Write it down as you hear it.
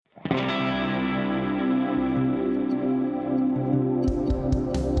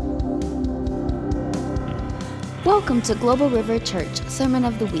Welcome to Global River Church Sermon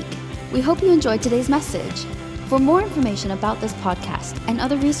of the Week. We hope you enjoyed today's message. For more information about this podcast and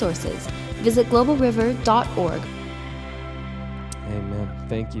other resources, visit globalriver.org. Amen.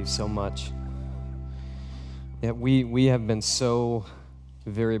 Thank you so much. Yeah, we have been so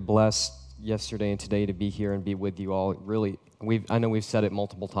very blessed yesterday and today to be here and be with you all. Really, I know we've said it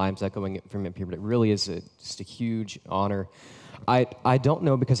multiple times, echoing it from up here, but it really is just a huge honor. I don't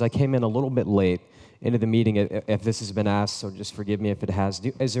know, because I came in a little bit late into the meeting, if this has been asked, so just forgive me if it has.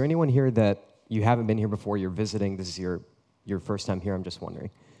 Is there anyone here that you haven't been here before, you're visiting, this is your first time here? I'm just wondering.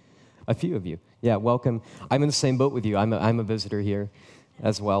 A few of you. Yeah, welcome. I'm in the same boat with you. I'm a visitor here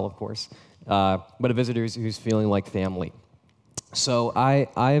as well, of course, but a visitor who's feeling like family. So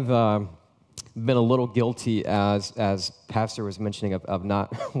I've been a little guilty, as Pastor was mentioning, of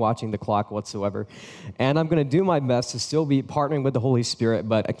not watching the clock whatsoever. And I'm going to do my best to still be partnering with the Holy Spirit,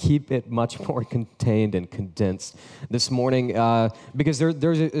 but I keep it much more contained and condensed this morning, because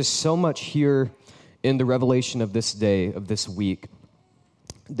there's so much here in the revelation of this day, of this week,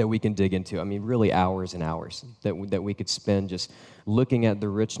 that we can dig into. I mean, really hours and hours that we could spend just looking at the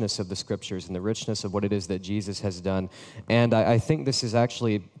richness of the Scriptures and the richness of what it is that Jesus has done. And I think this is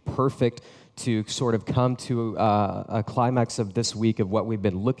actually perfect to sort of come to a climax of this week of what we've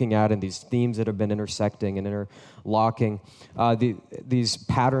been looking at and these themes that have been intersecting and interlocking, these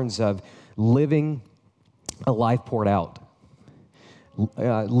patterns of living a life poured out.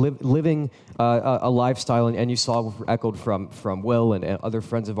 Living a lifestyle, and you saw echoed from Will and other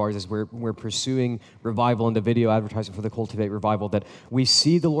friends of ours as we're pursuing revival in the video advertising for the Cultivate Revival, that we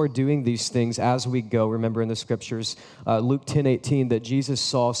see the Lord doing these things as we go. Remember in the Scriptures, Luke 10:18, that Jesus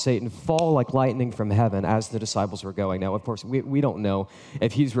saw Satan fall like lightning from heaven as the disciples were going. Now, of course, we don't know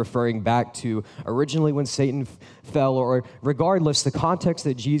if he's referring back to originally when Satan fell, or regardless, the context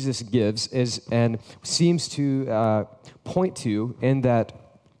that Jesus gives is and seems to point to in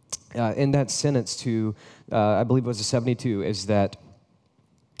that sentence to, I believe it was a 72, is that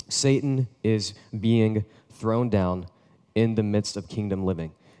Satan is being thrown down in the midst of kingdom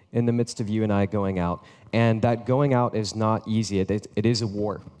living, in the midst of you and I going out. And that going out is not easy. It is a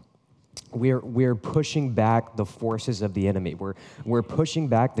war. We're pushing back the forces of the enemy. We're pushing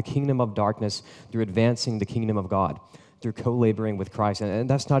back the kingdom of darkness through advancing the kingdom of God, through co-laboring with Christ. And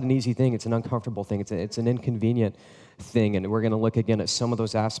that's not an easy thing. It's an uncomfortable thing. It's an inconvenient thing. And we're going to look again at some of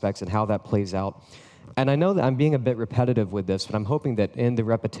those aspects and how that plays out. And I know that I'm being a bit repetitive with this, but I'm hoping that in the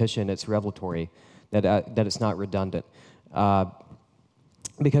repetition, it's revelatory, that it's not redundant.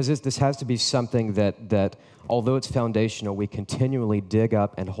 Because this has to be something that, although it's foundational, we continually dig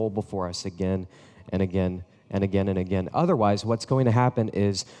up and hold before us again and again and again and again. Otherwise, what's going to happen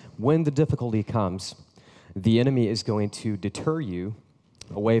is when the difficulty comes, the enemy is going to deter you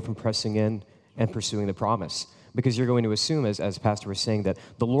away from pressing in and pursuing the promise, because you're going to assume, as Pastor was saying, that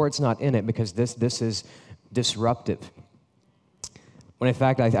the Lord's not in it because this is disruptive. When in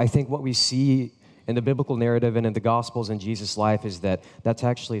fact, I think what we see in the biblical narrative and in the Gospels in Jesus' life is that that's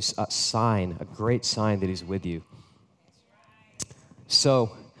actually a sign, a great sign that He's with you.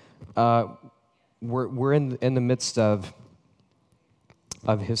 So we're in the midst of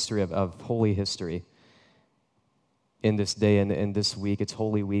history, of holy history in this day and in this week. It's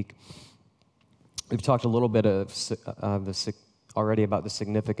Holy Week. We've talked a little bit already about the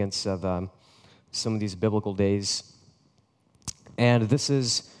significance of some of these biblical days. And this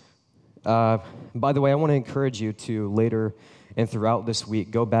is, by the way, I want to encourage you to later and throughout this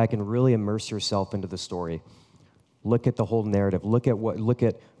week, go back and really immerse yourself into the story. Look at the whole narrative. Look at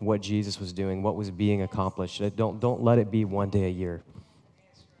what Jesus was doing, what was being accomplished. Don't let it be one day a year.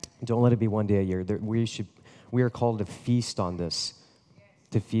 Don't let it be one day a year. We are called to feast on this,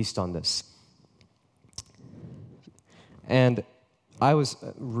 And I was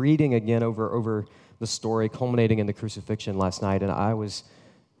reading again over the story culminating in the crucifixion last night, and I was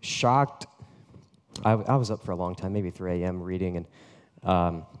shocked. I was up for a long time, maybe 3 a.m. reading,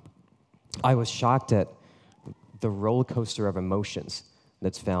 and I was shocked at the roller coaster of emotions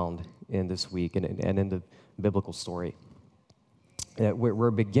that's found in this week and in the biblical story.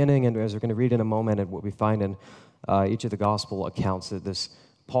 We're beginning, and as we're going to read in a moment, and what we find in each of the gospel accounts, that this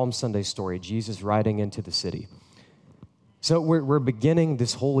Palm Sunday story, Jesus riding into the city. So we're beginning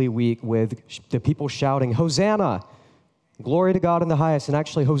this Holy Week with the people shouting, "Hosanna! Glory to God in the highest," and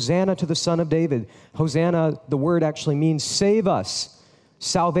actually, Hosanna to the Son of David. Hosanna, the word actually means save us,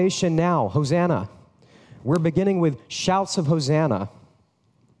 salvation now, Hosanna. We're beginning with shouts of Hosanna,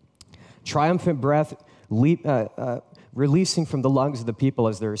 triumphant breath releasing from the lungs of the people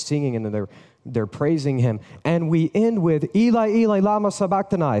as they're singing and they're praising him. And we end with, Eli, Eli, lama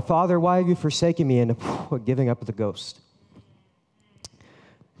sabachthani, Father, why have you forsaken me? And giving up the ghost.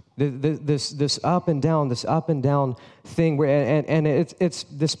 This up and down thing, where and it's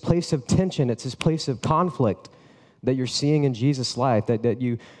this place of tension, it's this place of conflict that you're seeing in Jesus' life, that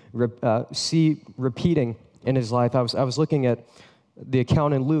you see repeating in his life. I was looking at the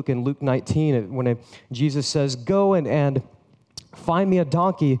account in Luke 19, when Jesus says, go and find me a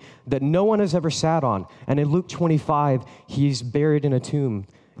donkey that no one has ever sat on. And in Luke 25, he's buried in a tomb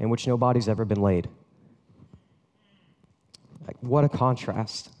in which no body's ever been laid. Like, what a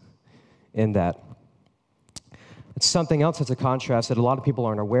contrast in that. It's something else that's a contrast that a lot of people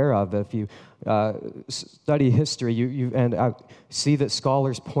aren't aware of. If you study history, you see that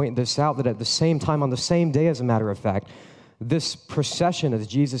scholars point this out, that at the same time, on the same day, as a matter of fact, this procession as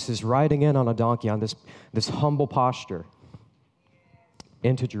Jesus is riding in on a donkey on this humble posture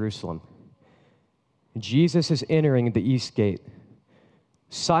into Jerusalem. Jesus is entering the east gate.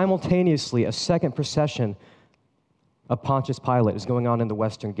 Simultaneously, a second procession of Pontius Pilate is going on in the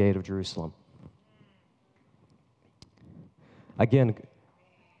western gate of Jerusalem. Again,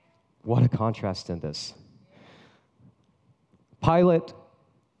 what a contrast in this. Pilate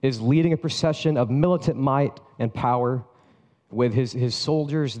is leading a procession of militant might and power with his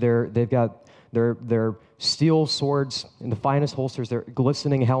soldiers. They've got their steel swords in the finest holsters, their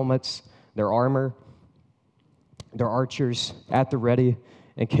glistening helmets, their armor, their archers at the ready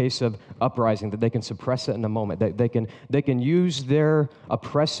in case of uprising, that they can suppress it in a moment. They can use their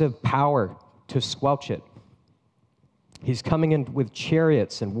oppressive power to squelch it. He's coming in with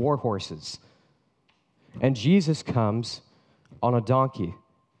chariots and war horses. And Jesus comes on a donkey.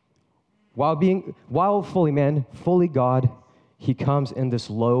 While fully man, fully God, he comes in this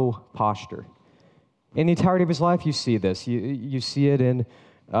low posture. In the entirety of his life, you see this. You see it in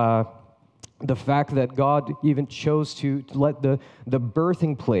the fact that God even chose to let the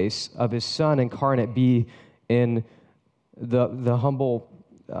birthing place of his Son incarnate be in the humble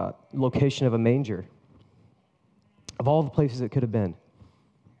location of a manger. Of all the places it could have been.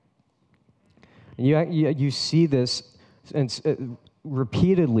 And you see this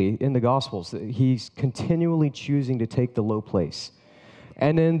repeatedly in the Gospels. He's continually choosing to take the low place.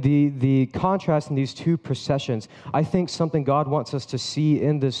 And in the contrast in these two processions, I think something God wants us to see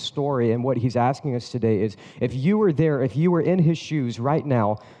in this story and what he's asking us today is, if you were there, if you were in his shoes right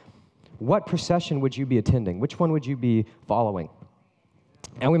now, what procession would you be attending? Which one would you be following?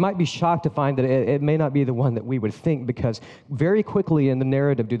 And we might be shocked to find that it may not be the one that we would think, because very quickly in the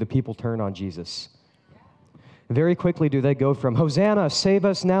narrative do the people turn on Jesus. Very quickly do they go from, Hosanna, save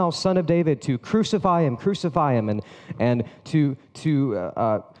us now, Son of David, to crucify him, and to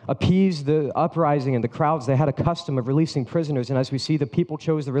appease the uprising and the crowds. They had a custom of releasing prisoners, and as we see, the people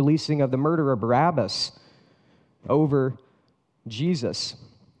chose the releasing of the murderer Barabbas over Jesus.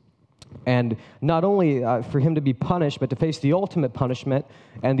 And not only for him to be punished, but to face the ultimate punishment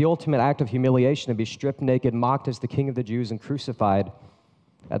and the ultimate act of humiliation, to be stripped naked, mocked as the King of the Jews, and crucified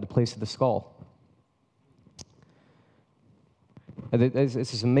at the place of the skull. It's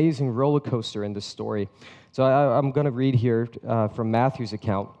this amazing roller coaster in this story. So I'm going to read here from Matthew's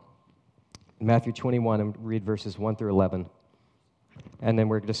account, Matthew 21, and read verses 1 through 11. And then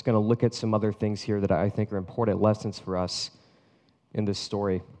we're just going to look at some other things here that I think are important lessons for us in this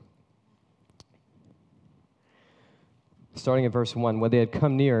story. Starting at verse 1, when they had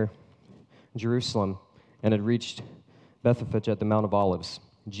come near Jerusalem and had reached Bethphage at the Mount of Olives,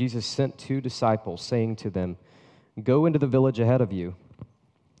 Jesus sent 2 disciples, saying to them, go into the village ahead of you,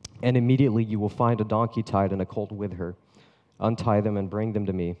 and immediately you will find a donkey tied and a colt with her. Untie them and bring them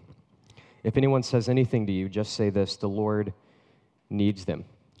to me. If anyone says anything to you, just say this, the Lord needs them.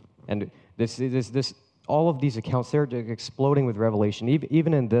 And this all of these accounts, they're exploding with revelation.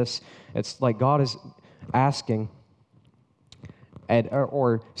 Even in this, it's like God is asking,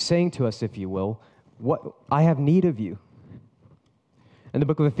 or saying to us, if you will, what I have need of you. In the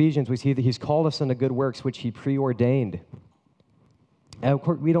book of Ephesians, we see that he's called us unto good works, which he preordained. And of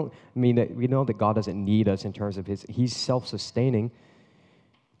course, we don't mean that we know that God doesn't need us in terms of he's self-sustaining.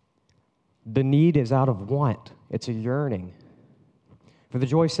 The need is out of want. It's a yearning. For the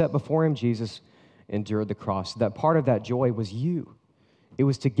joy set before him, Jesus endured the cross. That part of that joy was you. It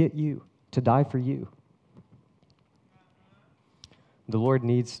was to get you, to die for you. The Lord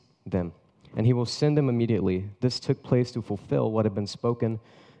needs them, and he will send them immediately. This took place to fulfill what had been spoken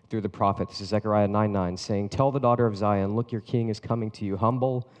through the prophet. This is Zechariah 9:9, saying, tell the daughter of Zion, look, your king is coming to you,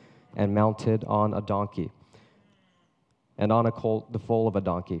 humble and mounted on a donkey, and on a colt, the foal of a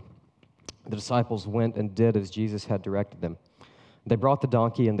donkey. The disciples went and did as Jesus had directed them. They brought the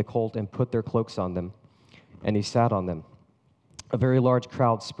donkey and the colt and put their cloaks on them, and he sat on them. A very large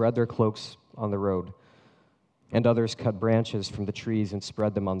crowd spread their cloaks on the road, and others cut branches from the trees and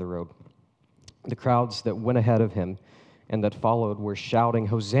spread them on the road. The crowds that went ahead of him and that followed were shouting,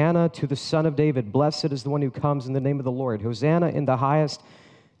 "Hosanna to the Son of David! Blessed is the one who comes in the name of the Lord! Hosanna in the highest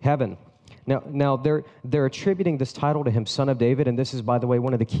heaven!" Now they're attributing this title to him, Son of David, and this is, by the way,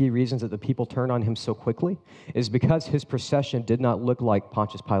 one of the key reasons that the people turn on him so quickly, is because his procession did not look like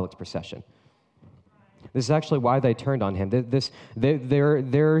Pontius Pilate's procession. This is actually why they turned on him.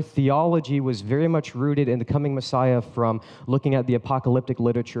 Their theology was very much rooted in the coming Messiah from looking at the apocalyptic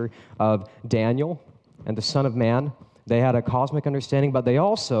literature of Daniel and the Son of Man. They had a cosmic understanding, but they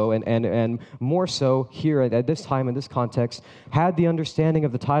also, and more so here at this time in this context, had the understanding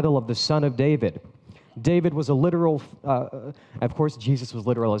of the title of the Son of David. David was a literal, of course Jesus was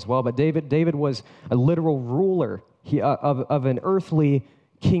literal as well, but David was a literal ruler of an earthly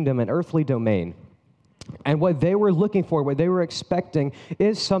kingdom, an earthly domain. And what they were looking for, what they were expecting,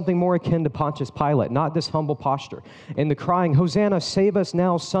 is something more akin to Pontius Pilate, not this humble posture. In the crying, "Hosanna, save us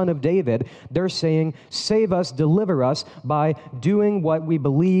now, Son of David," they're saying, "Save us, deliver us by doing what we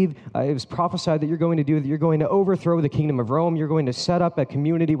believe it was prophesied that you're going to do, that you're going to overthrow the kingdom of Rome, you're going to set up a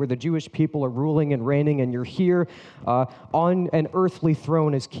community where the Jewish people are ruling and reigning, and you're here on an earthly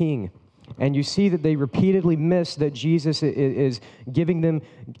throne as king." And you see that they repeatedly miss that Jesus is giving them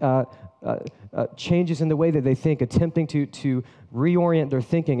changes in the way that they think, attempting to reorient their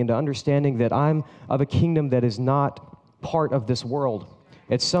thinking into understanding that I'm of a kingdom that is not part of this world.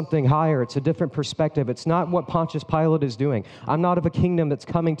 It's something higher. It's a different perspective. It's not what Pontius Pilate is doing. I'm not of a kingdom that's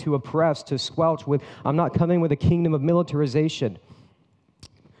coming to oppress, to squelch with. I'm not coming with a kingdom of militarization.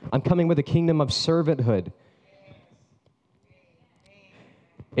 I'm coming with a kingdom of servanthood.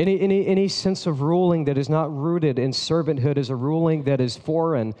 Any sense of ruling that is not rooted in servanthood is a ruling that is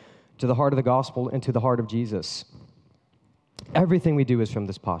foreign to the heart of the gospel and to the heart of Jesus. Everything we do is from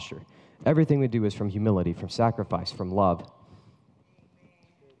this posture. Everything we do is from humility, from sacrifice, from love.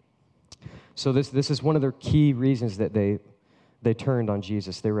 So this is one of their key reasons that they turned on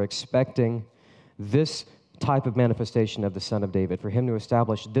Jesus. They were expecting this type of manifestation of the Son of David, for him to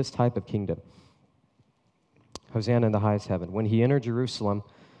establish this type of kingdom. Hosanna in the highest heaven. When he entered Jerusalem,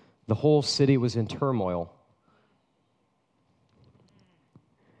 the whole city was in turmoil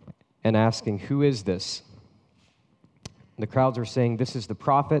and asking, "Who is this?" The crowds were saying, "This is the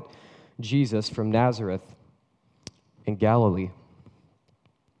prophet Jesus from Nazareth in Galilee."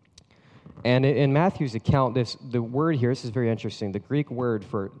 And in Matthew's account, the word here, this is very interesting, the Greek word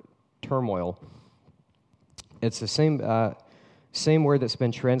for turmoil, it's the same word that's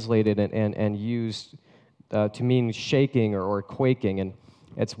been translated and used to mean shaking or quaking, and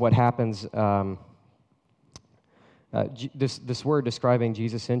it's what happens. This word describing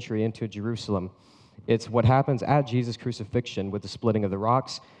Jesus' entry into Jerusalem, it's what happens at Jesus' crucifixion with the splitting of the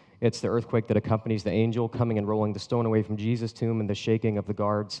rocks. It's the earthquake that accompanies the angel coming and rolling the stone away from Jesus' tomb, and the shaking of the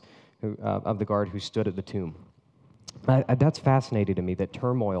guard who stood at the tomb. That's fascinating to me, that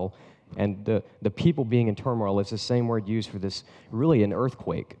turmoil and the people being in turmoil is the same word used for this, really an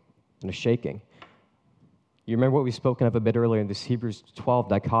earthquake and a shaking. You remember what we've spoken of a bit earlier in this Hebrews 12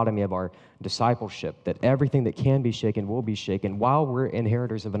 dichotomy of our discipleship, that everything that can be shaken will be shaken while we're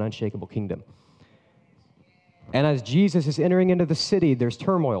inheritors of an unshakable kingdom. And as Jesus is entering into the city, there's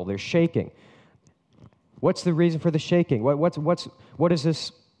turmoil, there's shaking. What's the reason for the shaking? What does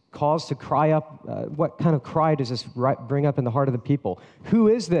this cause to cry up? What kind of cry does this bring up in the heart of the people? Who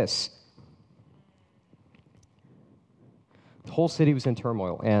is this? The whole city was in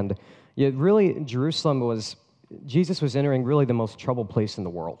turmoil, and yet really Jesus was entering really the most troubled place in the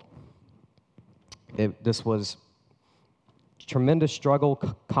world. This was tremendous struggle,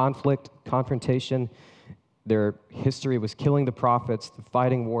 conflict, confrontation. Their history was killing the prophets,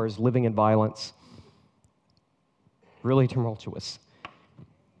 fighting wars, living in violence. Really tumultuous.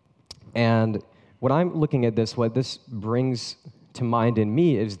 And when I'm looking at this, what this brings to mind in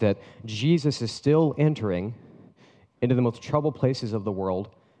me is that Jesus is still entering into the most troubled places of the world,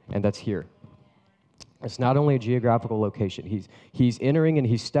 and that's here. It's not only a geographical location. He's entering and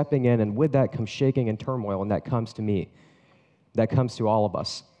he's stepping in, and with that comes shaking and turmoil, and that comes to me. That comes to all of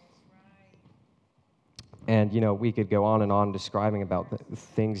us. And, we could go on and on describing about the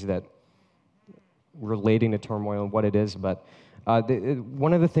things that relating to turmoil and what it is, but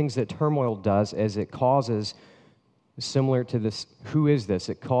one of the things that turmoil does is it causes, similar to this, who is this?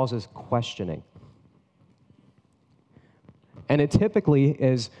 It causes questioning. And it typically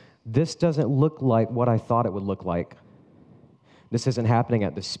is, this doesn't look like what I thought it would look like. This isn't happening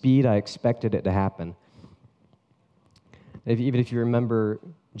at the speed I expected it to happen. Even if you remember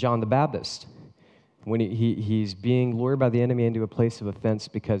John the Baptist, when he's being lured by the enemy into a place of offense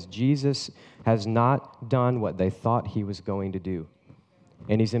because Jesus has not done what they thought he was going to do,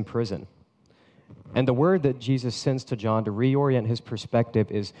 and he's in prison. And the word that Jesus sends to John to reorient his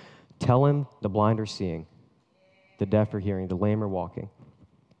perspective is, tell him the blind are seeing, the deaf are hearing, the lame are walking,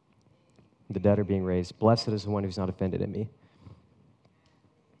 the dead are being raised. Blessed is the one who's not offended in me.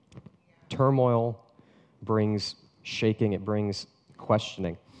 Turmoil brings shaking, it brings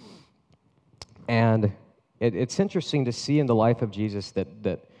questioning. And it's interesting to see in the life of Jesus that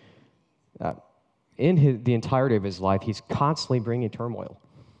in the entirety of his life, he's constantly bringing turmoil.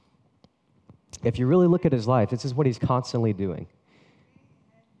 If you really look at his life, this is what he's constantly doing.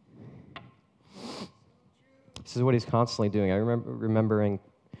 This is what he's constantly doing. I remembering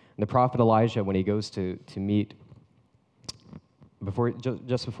the prophet Elijah when he goes to meet,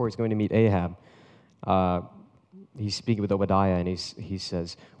 just before he's going to meet Ahab, he's speaking with Obadiah, and he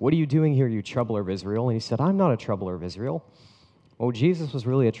says, "What are you doing here, you troubler of Israel?" And he said, "I'm not a troubler of Israel." Well, Jesus was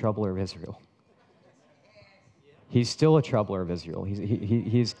really a troubler of Israel. He's still a troubler of Israel.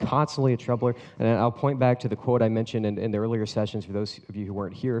 He's constantly a troubler. And I'll point back to the quote I mentioned in the earlier sessions for those of you who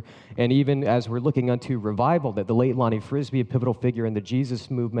weren't here. And even as we're looking unto revival, that the late Lonnie Frisbee, a pivotal figure in the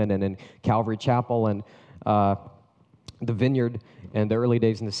Jesus movement and in Calvary Chapel and the Vineyard and the early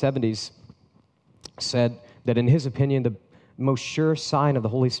days in the 70s, said that in his opinion, the most sure sign of the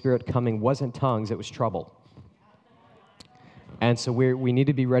Holy Spirit coming wasn't tongues, it was trouble. And so we need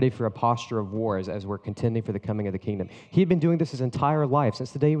to be ready for a posture of war as we're contending for the coming of the kingdom. He'd been doing this his entire life,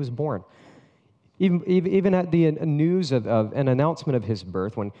 since the day he was born. Even at the news of an announcement of his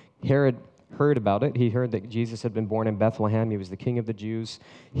birth, when Herod heard about it, he heard that Jesus had been born in Bethlehem, he was the king of the Jews.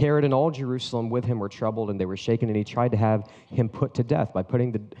 Herod and all Jerusalem with him were troubled, and they were shaken, and he tried to have him put to death by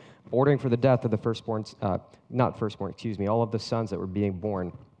ordering for the death of the all of the sons that were being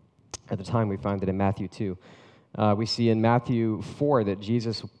born. At the time, we find that in Matthew 2. We see in Matthew 4 that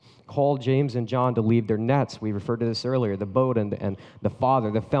Jesus called James and John to leave their nets. We referred to this earlier, the boat and the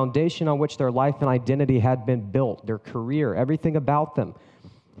Father, the foundation on which their life and identity had been built, their career, everything about them,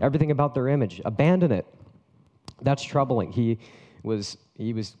 everything about their image. Abandon it. That's troubling. He was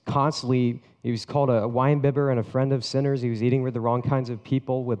called a winebibber and a friend of sinners. He was eating with the wrong kinds of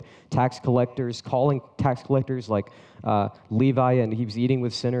people, with tax collectors, calling tax collectors like Levi, and he was eating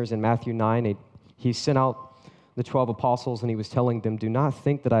with sinners in Matthew 9. He sent out the 12 apostles, and he was telling them, "Do not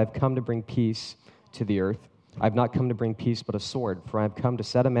think that I have come to bring peace to the earth. I have not come to bring peace, but a sword. For I have come to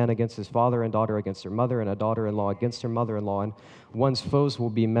set a man against his father and daughter, against her mother, and a daughter-in-law against her mother-in-law, and one's foes will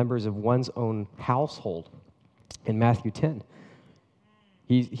be members of one's own household." In Matthew 10.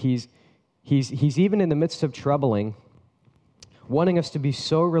 He's even in the midst of troubling, wanting us to be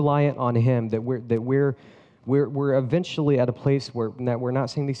so reliant on him that we're eventually at a place where we're not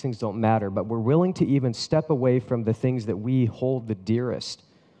saying these things don't matter, but we're willing to even step away from the things that we hold the dearest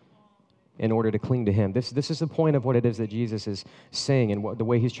in order to cling to him. This is the point of what it is that Jesus is saying and the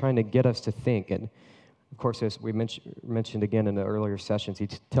way he's trying to get us to think. And of course, as we mentioned again in the earlier sessions, he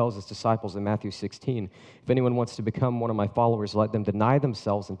tells his disciples in Matthew 16, "If anyone wants to become one of my followers, let them deny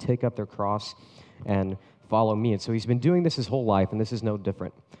themselves and take up their cross and follow me." And so he's been doing this his whole life, and this is no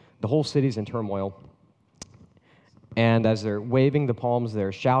different. The whole city's in turmoil. And as they're waving the palms,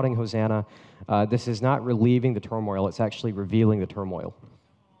 they're shouting Hosanna. This is not relieving the turmoil. It's actually revealing the turmoil.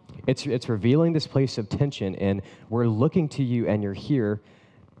 It's revealing this place of tension, and we're looking to you, and you're here.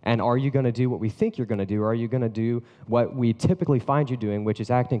 And are you going to do what we think you're going to do, or are you going to do what we typically find you doing, which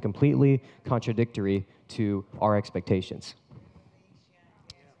is acting completely contradictory to our expectations?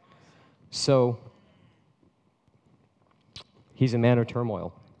 So, he's a man of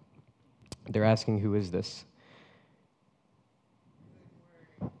turmoil. They're asking, who is this?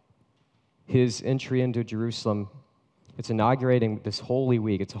 His entry into Jerusalem, it's inaugurating this Holy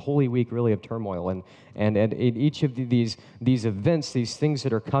Week. It's a Holy Week, really, of turmoil. And in each of these events, these things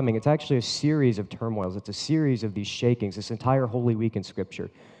that are coming, it's actually a series of turmoils. It's a series of these shakings, this entire Holy Week in Scripture,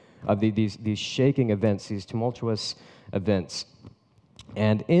 of these shaking events, these tumultuous events.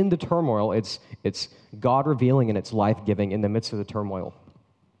 And in the turmoil, it's God revealing and it's life-giving in the midst of the turmoil.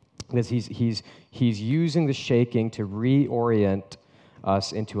 Because he's using the shaking to reorient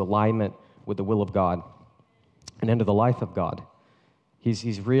us into alignment with the will of God and into the life of God. He's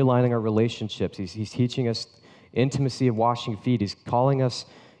realigning our relationships. He's teaching us intimacy of washing feet. He's calling us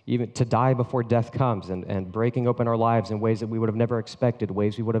even to die before death comes and breaking open our lives in ways that we would have never expected,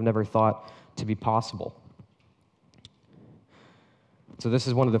 ways we would have never thought to be possible. So this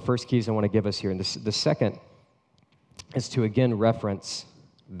is one of the first keys I want to give us here. And the second is to again reference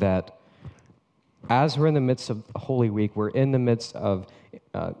that as we're in the midst of Holy Week, we're in the midst of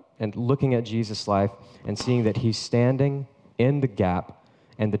and looking at Jesus' life and seeing that he's standing in the gap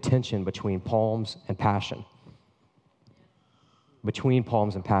and the tension between Palms and Passion. Between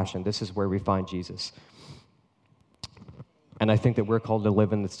Palms and Passion, this is where we find Jesus. And I think that we're called to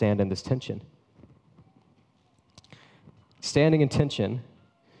live and stand in this tension. Standing in tension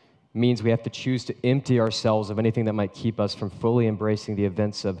means we have to choose to empty ourselves of anything that might keep us from fully embracing the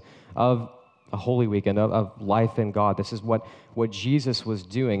events of a Holy Week and of life in God. This is what Jesus was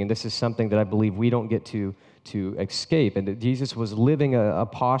doing, and this is something that I believe we don't get to escape. And that Jesus was living a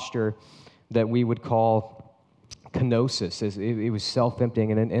posture that we would call kenosis. It was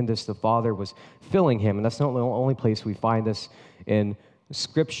self-emptying, and in this the Father was filling him. And that's not the only place we find this in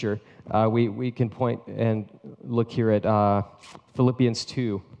Scripture. We can point and look here at Philippians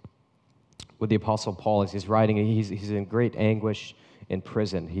 2 with the Apostle Paul as he's writing. He's in great anguish in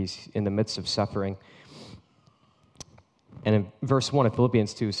prison. He's in the midst of suffering. And in verse 1 of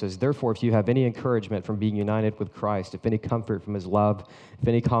Philippians 2 says, "Therefore, if you have any encouragement from being united with Christ, if any comfort from his love, if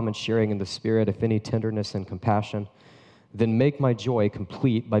any common sharing in the Spirit, if any tenderness and compassion, then make my joy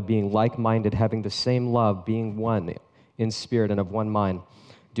complete by being like-minded, having the same love, being one in spirit and of one mind.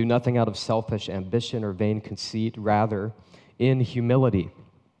 Do nothing out of selfish ambition or vain conceit, rather, in humility,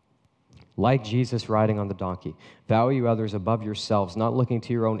 like Jesus riding on the donkey. Value others above yourselves, not looking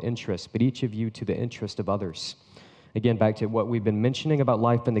to your own interests, but each of you to the interest of others." Again, back to what we've been mentioning about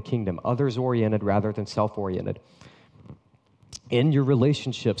life in the kingdom, others-oriented rather than self-oriented. In your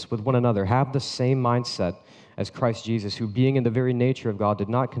relationships with one another, have the same mindset as Christ Jesus, who being in the very nature of God, did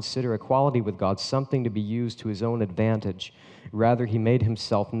not consider equality with God something to be used to his own advantage. Rather, he made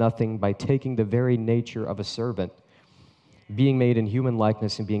himself nothing by taking the very nature of a servant. Being made in human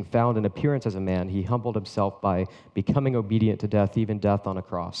likeness and being found in appearance as a man, he humbled himself by becoming obedient to death, even death on a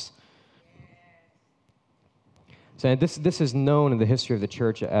cross. So this is known in the history of the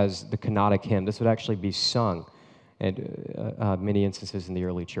church as the kenotic hymn. This would actually be sung in many instances in the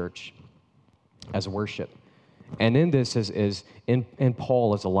early church as worship. And in this is in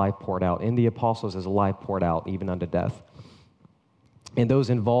Paul as a life poured out, in the apostles as a life poured out, even unto death. And those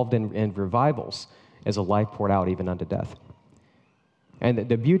involved in revivals as a life poured out, even unto death. And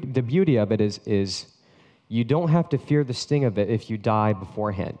the beauty of it is you don't have to fear the sting of it if you die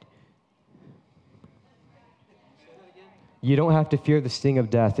beforehand. You don't have to fear the sting of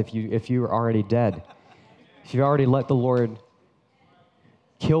death if you are already dead. If you've already let the Lord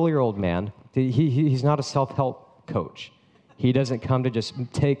kill your old man, he's not a self-help coach. He doesn't come to just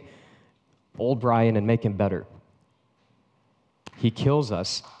take old Brian and make him better. He kills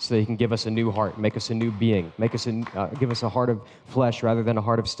us so that he can give us a new heart, make us a new being, give us a heart of flesh rather than a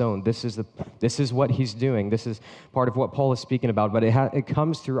heart of stone. This is what he's doing. This is part of what Paul is speaking about, but it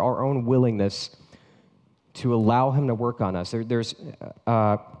comes through our own willingness to allow him to work on us. There's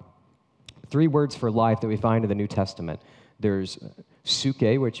three words for life that we find in the New Testament. There's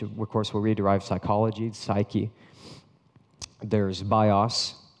psyche, which of course where we derive psychology, psyche. There's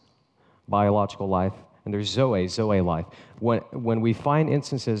bios, biological life. And there's zoe life. When we find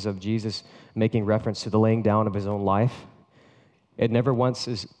instances of Jesus making reference to the laying down of his own life, it never once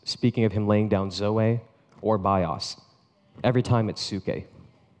is speaking of him laying down zoe or bios. Every time it's psyche.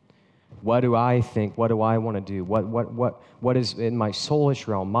 What do I think? What do I want to do? What is in my soulish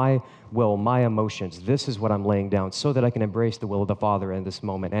realm, my will, my emotions? This is what I'm laying down so that I can embrace the will of the Father in this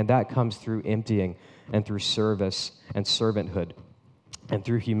moment. And that comes through emptying and through service and servanthood and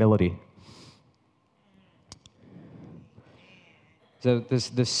through humility. So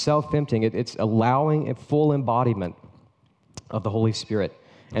this self-emptying, it's allowing a full embodiment of the Holy Spirit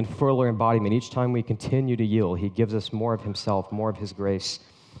and fuller embodiment. Each time we continue to yield, he gives us more of himself, more of his grace.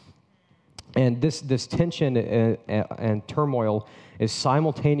 And this tension and turmoil is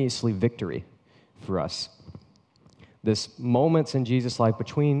simultaneously victory for us. This moments in Jesus' life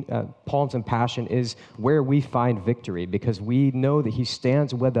between Palms and Passion is where we find victory because we know that he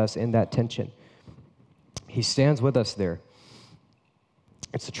stands with us in that tension. He stands with us there.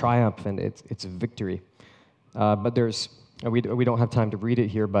 It's a triumph and it's a victory. But we don't have time to read it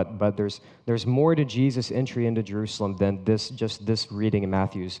here, but there's more to Jesus' entry into Jerusalem than just this reading in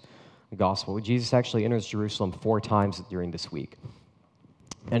Matthew's gospel. Jesus actually enters Jerusalem 4 times during this week.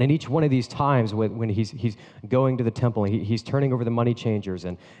 And in each one of these times, when he's going to the temple, he's turning over the money changers,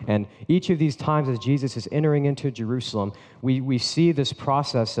 and each of these times as Jesus is entering into Jerusalem, we see this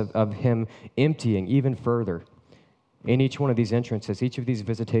process of him emptying even further. In each one of these entrances, each of these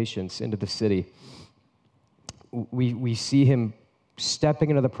visitations into the city, we see him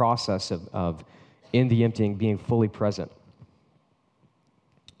stepping into the process of in the emptying, being fully present.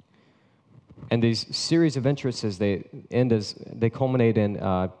 And these series of entrances, they culminate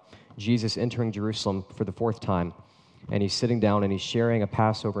in Jesus entering Jerusalem for the fourth time, and he's sitting down and he's sharing a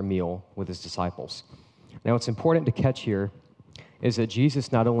Passover meal with his disciples. Now, what's important to catch here is that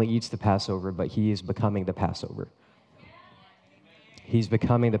Jesus not only eats the Passover, but he is becoming the Passover. He's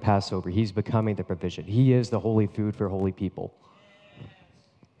becoming the Passover. He's becoming the provision. He is the holy food for holy people.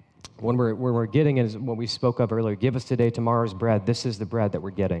 When we're getting is what we spoke of earlier, give us today tomorrow's bread. This is the bread that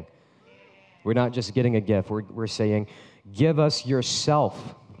we're getting. We're not just getting a gift. We're saying, give us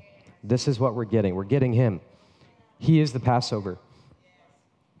yourself. This is what we're getting. We're getting him. He is the Passover.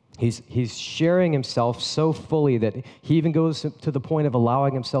 He's sharing himself so fully that he even goes to the point of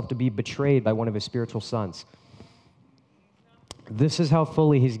allowing himself to be betrayed by one of his spiritual sons. This is how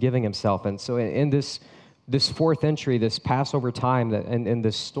fully he's giving himself. And so in this fourth entry, this Passover time, in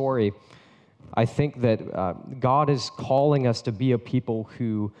this story, I think that God is calling us to be a people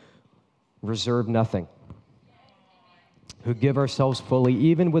who reserve nothing, who give ourselves fully,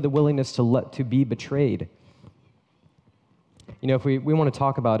 even with a willingness to be betrayed. You know, if we want to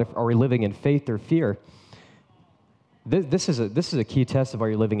talk about are we living in faith or fear, this is a key test of are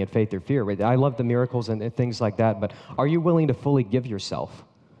you living in faith or fear. Right? I love the miracles and things like that, but are you willing to fully give yourself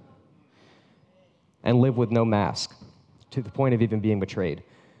and live with no mask to the point of even being betrayed?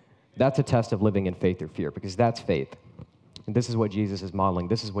 That's a test of living in faith or fear, because that's faith. And this is what Jesus is modeling.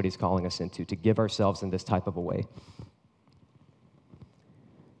 This is what he's calling us into, to give ourselves in this type of a way.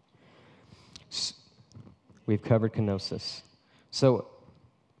 We've covered kenosis. So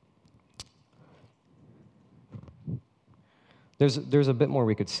there's a bit more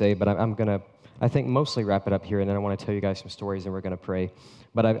we could say, but I'm going to, I think, mostly wrap it up here, and then I want to tell you guys some stories, and we're going to pray.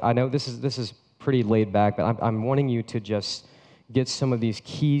 But I know this is pretty laid back, but I'm wanting you to just get some of these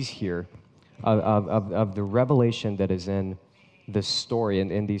keys here of the revelation that is in this story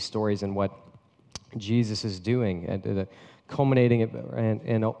and in these stories and what Jesus is doing, and culminating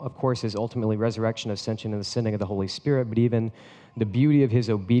and of course his ultimately resurrection, ascension, and the sending of the Holy Spirit, but even the beauty of his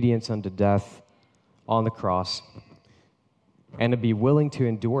obedience unto death on the cross, and to be willing to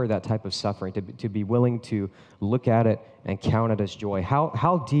endure that type of suffering, to be willing to look at it and count it as joy.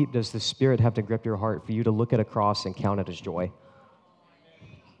 How deep does the Spirit have to grip your heart for you to look at a cross and count it as joy?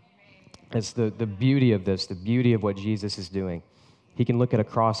 It's the beauty of this, the beauty of what Jesus is doing. He can look at a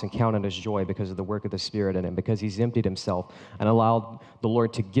cross and count it as joy because of the work of the Spirit in him, because he's emptied himself and allowed the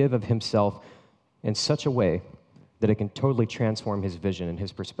Lord to give of himself in such a way that it can totally transform his vision and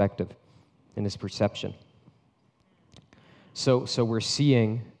his perspective and his perception. So we're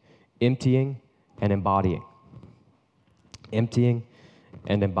seeing emptying and embodying. Emptying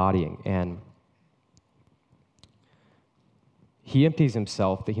and embodying. And he empties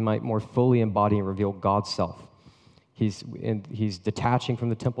himself that he might more fully embody and reveal God's self. He's detaching from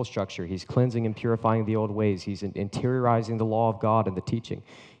the temple structure. He's cleansing and purifying the old ways. He's interiorizing the law of God and the teaching.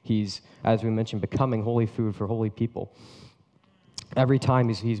 He's, as we mentioned, becoming holy food for holy people. Every time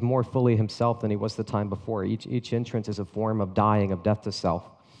he's more fully himself than he was the time before. Each entrance is a form of dying, of death to self.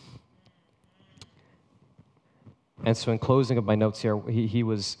 And so in closing of my notes here, he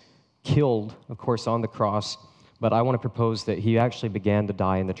was killed, of course, on the cross, but I want to propose that he actually began to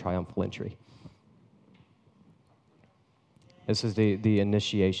die in the triumphal entry. This is the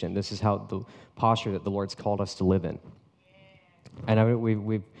initiation. This is how the posture that the Lord's called us to live in. And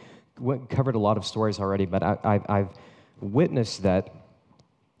we've covered a lot of stories already, but I've witnessed that.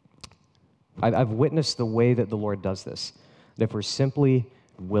 I've witnessed the way that the Lord does this. That if we're simply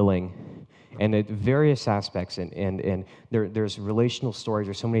willing, and at various aspects, and there's relational stories.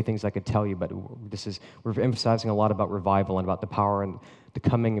 There's so many things I could tell you, but we're emphasizing a lot about revival and about the power and the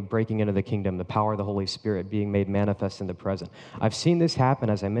coming and breaking into the kingdom, the power of the Holy Spirit being made manifest in the present. I've seen this happen,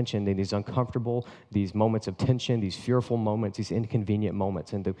 as I mentioned, in these uncomfortable, these moments of tension, these fearful moments, these inconvenient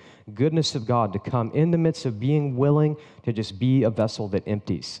moments, and the goodness of God to come in the midst of being willing to just be a vessel that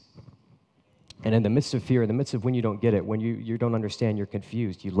empties. And in the midst of fear, in the midst of when you don't get it, when you don't understand, you're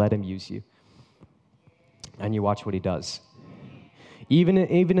confused, you let him use you. And you watch what he does. Even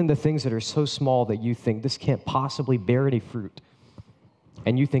in the things that are so small that you think this can't possibly bear any fruit,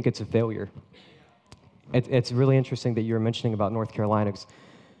 and you think it's a failure. It's really interesting that you were mentioning about North Carolina. Let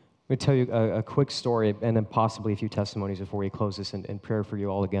me tell you a quick story, and then possibly a few testimonies before we close this and prayer for you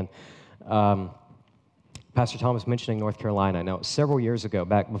all again. Pastor Tom was mentioning North Carolina. Now, several years ago,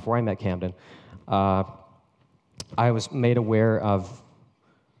 back before I met Camden, I was made aware of,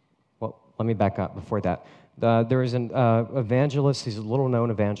 well, let me back up before that. There is an evangelist, he's a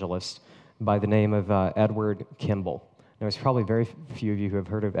little-known evangelist by the name of Edward Kimball. There's probably very few of you who have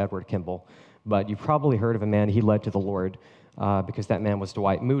heard of Edward Kimball, but you probably heard of a man he led to the Lord because that man was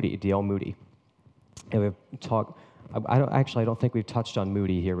Dwight Moody, D.L. Moody. And we've talked, I don't think we've touched on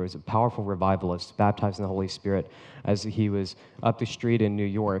Moody here. He was a powerful revivalist, baptized in the Holy Spirit. As he was up the street in New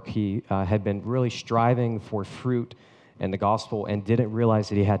York, he had been really striving for fruit in the gospel and didn't realize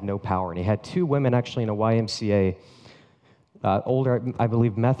that he had no power. And he had two women actually in a YMCA, older, I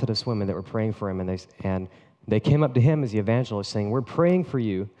believe, Methodist women that were praying for him. And they came up to him as the evangelist saying, "We're praying for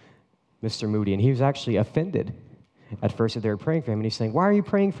you, Mr. Moody." And he was actually offended at first that they were praying for him. And he's saying, "Why are you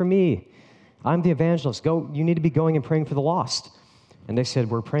praying for me? I'm the evangelist. You need to be going and praying for the lost." And they said,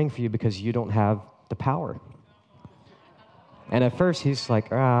 "We're praying for you because you don't have the power." And at first he's like,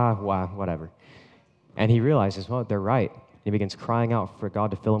 whatever. And he realizes, well, they're right. He begins crying out for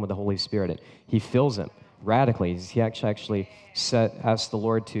God to fill him with the Holy Spirit. And he fills him radically. He actually asked the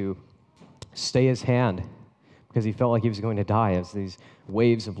Lord to stay his hand because he felt like he was going to die as these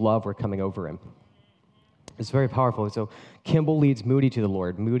waves of love were coming over him. It's very powerful. So Kimball leads Moody to the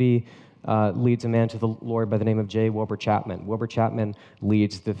Lord. Moody leads a man to the Lord by the name of J. Wilbur Chapman. Wilbur Chapman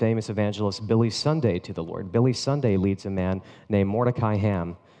leads the famous evangelist Billy Sunday to the Lord. Billy Sunday leads a man named Mordecai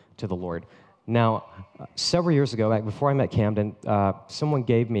Ham to the Lord. Now, several years ago, before I met Camden, someone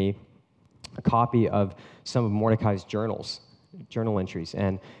gave me a copy of some of Mordecai's journal entries.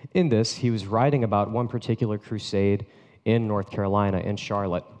 And in this, he was writing about one particular crusade in North Carolina, in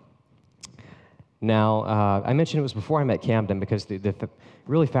Charlotte. Now, I mentioned it was before I met Camden because the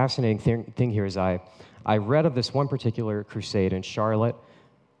really fascinating thing here is I read of this one particular crusade in Charlotte,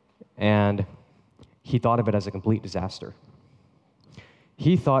 and he thought of it as a complete disaster.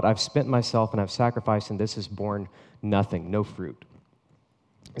 He thought, "I've spent myself and I've sacrificed, and this has borne nothing, no fruit.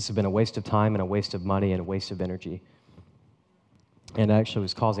 This has been a waste of time and a waste of money and a waste of energy." And actually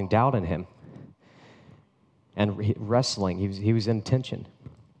was causing doubt in him and wrestling. He was in tension.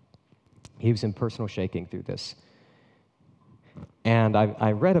 He was in personal shaking through this. And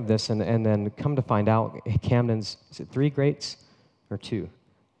I read of this, and then come to find out, Camden's, is it 3 greats or 2?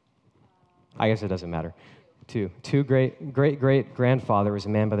 I guess it doesn't matter. 2 great-great-grandfather was a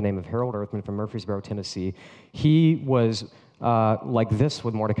man by the name of Harold Earthman from Murfreesboro, Tennessee. He was like this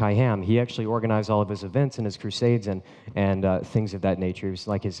with Mordecai Ham. He actually organized all of his events and his crusades and things of that nature. He was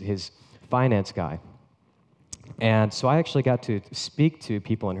like his finance guy. And so I actually got to speak to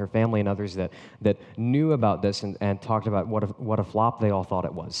people in her family and others that knew about this and talked about what a flop they all thought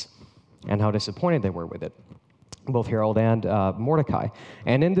it was and how disappointed they were with it, both Harold and Mordecai.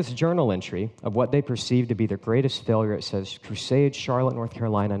 And in this journal entry of what they perceived to be their greatest failure, it says, "Crusade, Charlotte, North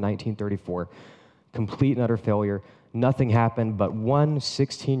Carolina, 1934, complete and utter failure. Nothing happened but one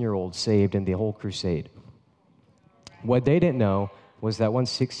 16-year-old saved in the whole crusade." What they didn't know was that one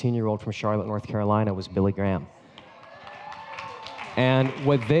 16-year-old from Charlotte, North Carolina was Billy Graham. And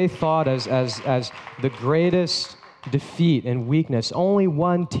what they thought as the greatest defeat and weakness, only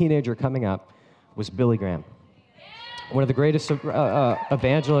one teenager coming up, was Billy Graham. One of the greatest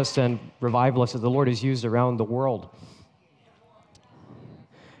evangelists and revivalists that the Lord has used around the world.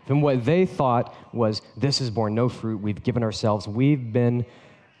 From what they thought was, this has borne no fruit, we've given ourselves, we've been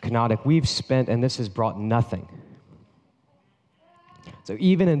kenotic, we've spent, and this has brought nothing. So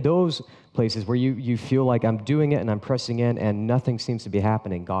even in those places where you feel like I'm doing it and I'm pressing in and nothing seems to be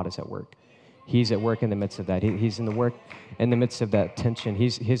happening, God is at work. He's at work in the midst of that. He's in the work in the midst of that tension.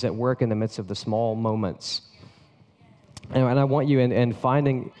 He's at work in the midst of the small moments. And I want you, in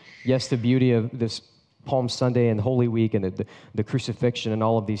finding, yes, the beauty of this Palm Sunday and Holy Week and the crucifixion and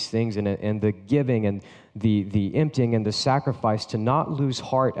all of these things and the giving and the emptying and the sacrifice, to not lose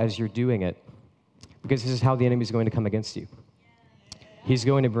heart as you're doing it, because this is how the enemy is going to come against you. He's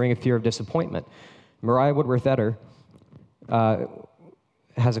going to bring a fear of disappointment. Mariah Woodworth-Etter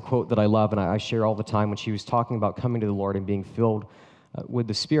has a quote that I love, and I share all the time when she was talking about coming to the Lord and being filled with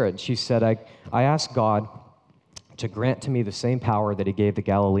the Spirit. She said, I asked God to grant to me the same power that he gave the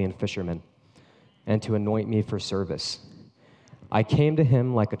Galilean fishermen and to anoint me for service. I came to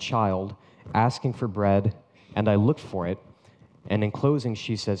him like a child asking for bread, and I looked for it. And in closing,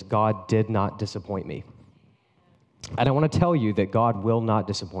 she says, God did not disappoint me. And I want to tell you that God will not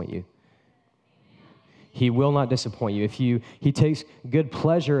disappoint you. He will not disappoint you. He takes good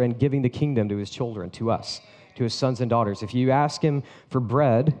pleasure in giving the kingdom to his children, to us, to his sons and daughters. If you ask him for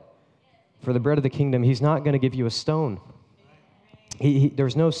bread, for the bread of the kingdom, he's not going to give you a stone.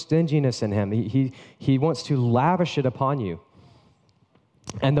 There's no stinginess in him. He wants to lavish it upon you.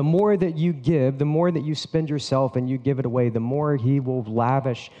 And the more that you give, the more that you spend yourself and you give it away, the more he will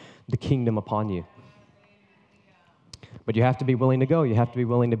lavish the kingdom upon you. But you have to be willing to go. You have to be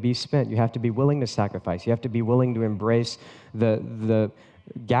willing to be spent. You have to be willing to sacrifice. You have to be willing to embrace the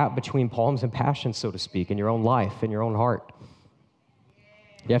gap between palms and passions, so to speak, in your own life, in your own heart.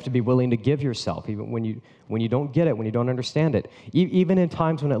 You have to be willing to give yourself, even when you don't get it, when you don't understand it, even in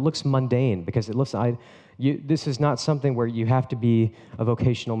times when it looks mundane, because this is not something where you have to be a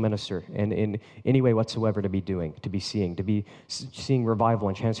vocational minister in any way whatsoever to be seeing revival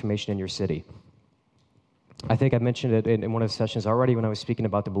and transformation in your city. I think I mentioned it in one of the sessions already when I was speaking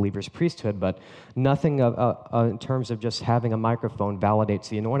about the believer's priesthood, but nothing in terms of just having a microphone validates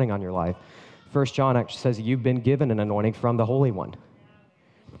the anointing on your life. 1 John actually says that you've been given an anointing from the Holy One.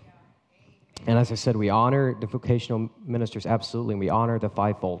 And as I said, we honor the vocational ministers, absolutely, and we honor the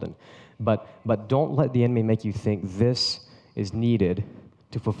fivefold. But don't let the enemy make you think this is needed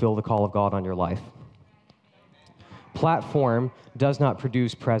to fulfill the call of God on your life. Platform does not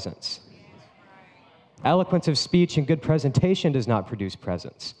produce presence. Eloquence of speech and good presentation does not produce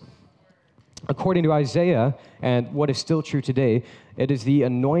presence. According to Isaiah, and what is still true today, it is the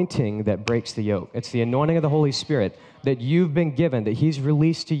anointing that breaks the yoke. It's the anointing of the Holy Spirit that you've been given, that He's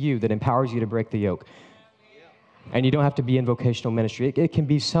released to you, that empowers you to break the yoke. And you don't have to be in vocational ministry. It can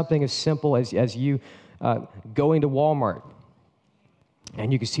be something as simple as you going to Walmart,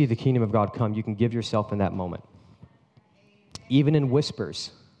 and you can see the kingdom of God come. You can give yourself in that moment. Even in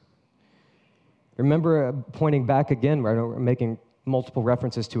whispers. Remember, pointing back again, right, we're making multiple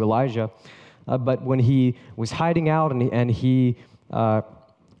references to Elijah, but when he was hiding out and he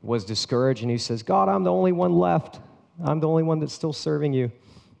was discouraged, and he says, God, I'm the only one left. I'm the only one that's still serving you,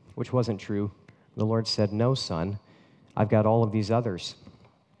 which wasn't true. The Lord said, no, son, I've got all of these others.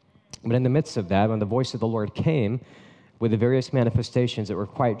 But in the midst of that, when the voice of the Lord came with the various manifestations that were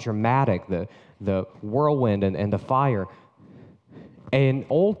quite dramatic, the whirlwind and the fire, an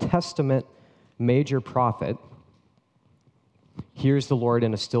Old Testament major prophet hears the Lord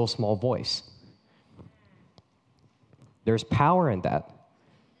in a still small voice. There's power in that.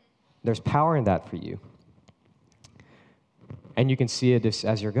 There's power in that for you. And you can see it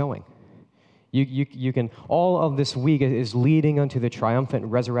as you're going. You can, all of this week is leading unto the triumphant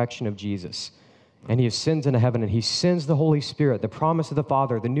resurrection of Jesus. And He ascends into heaven, and He sends the Holy Spirit, the promise of the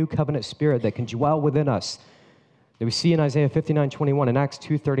Father, the new covenant Spirit that can dwell within us. That we see in Isaiah 59:21 and Acts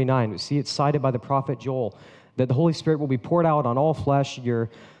 2:39. We see it cited by the prophet Joel, that the Holy Spirit will be poured out on all flesh. Your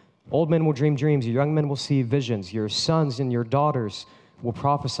old men will dream dreams. Your young men will see visions. Your sons and your daughters will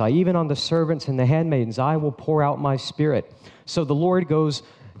prophesy. Even on the servants and the handmaidens, I will pour out my Spirit. So the Lord goes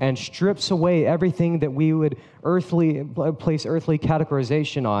and strips away everything that we would place earthly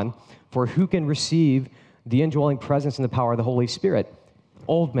categorization on for who can receive the indwelling presence and the power of the Holy Spirit.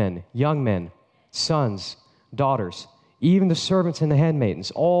 Old men, young men, sons, daughters, even the servants and the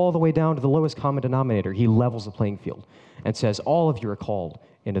handmaidens, all the way down to the lowest common denominator. He levels the playing field and says, all of you are called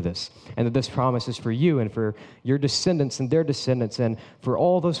into this, and that this promise is for you and for your descendants and their descendants and for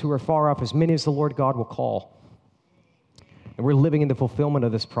all those who are far off, as many as the Lord God will call. And we're living in the fulfillment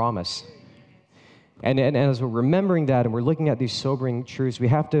of this promise. And as we're remembering that and we're looking at these sobering truths, we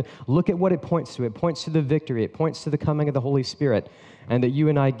have to look at what it points to. It points to the victory. It points to the coming of the Holy Spirit, and that you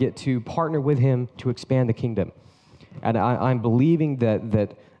and I get to partner with Him to expand the kingdom. And I'm believing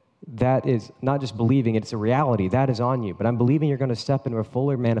that is not just believing, it's a reality. That is on you. But I'm believing you're going to step into a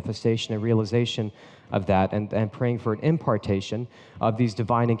fuller manifestation and realization of that, and praying for an impartation of these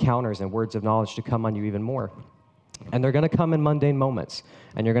divine encounters and words of knowledge to come on you even more. And they're going to come in mundane moments,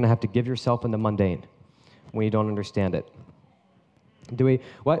 and you're going to have to give yourself in the mundane when you don't understand it.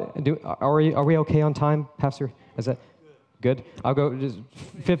 Are we okay on time, Pastor? Is that good? I'll go just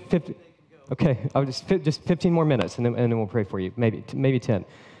 50. Okay, I'll just 15 more minutes, and then we'll pray for you. Maybe 10.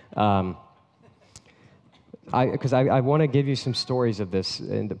 Because I want to give you some stories of this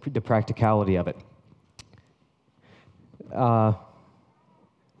and the practicality of it.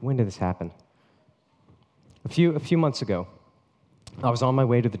 When did this happen? A few months ago, I was on my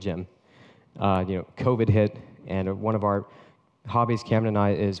way to the gym. COVID hit, and one of our hobbies, Cameron and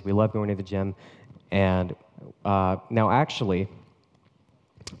I, is we love going to the gym. And now, actually,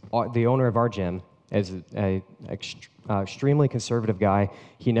 the owner of our gym is an extremely conservative guy.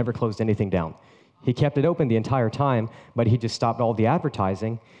 He never closed anything down. He kept it open the entire time, but he just stopped all the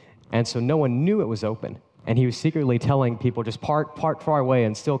advertising, and so no one knew it was open. And he was secretly telling people, just park far away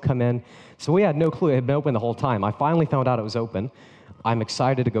and still come in. So we had no clue it had been open the whole time. I finally found out it was open. I'm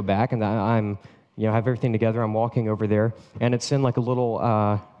excited to go back, and I'm have everything together. I'm walking over there, and it's in like a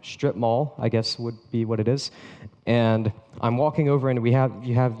little strip mall, I guess would be what it is. And I'm walking over, and you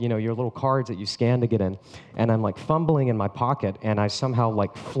have your little cards that you scan to get in. And I'm like fumbling in my pocket, and I somehow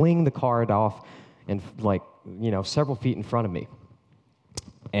like fling the card off, and several feet in front of me.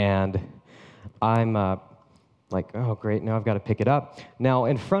 And I'm Like, oh, great, now I've got to pick it up. Now,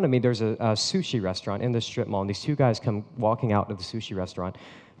 in front of me, there's a sushi restaurant in the strip mall, and these two guys come walking out of the sushi restaurant.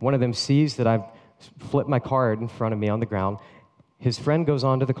 One of them sees that I've flipped my card in front of me on the ground. His friend goes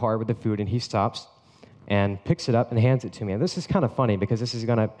onto the car with the food, and he stops and picks it up and hands it to me. And this is kind of funny because this is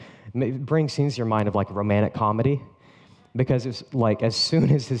going to bring scenes to your mind of like a romantic comedy, because it's like as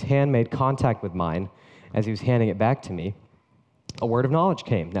soon as his hand made contact with mine, as he was handing it back to me, a word of knowledge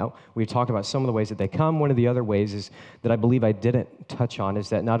came. Now, we've talked about some of the ways that they come. One of the other ways is that I believe I didn't touch on is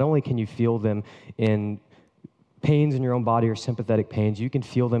that not only can you feel them in pains in your own body or sympathetic pains, you can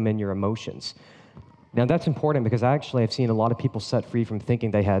feel them in your emotions. Now, that's important because I actually have seen a lot of people set free from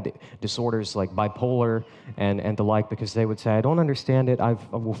thinking they had disorders like bipolar and the like, because they would say, I don't understand it, I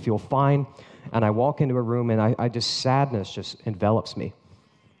will feel fine. And I walk into a room and I just, sadness just envelops me.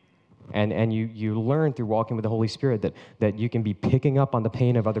 And you learn through walking with the Holy Spirit that you can be picking up on the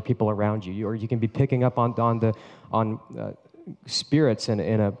pain of other people around you, or you can be picking up on spirits in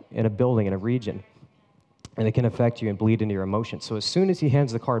a building, in a region, and it can affect you and bleed into your emotions. So as soon as he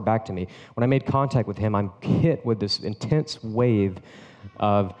hands the card back to me, when I made contact with him, I'm hit with this intense wave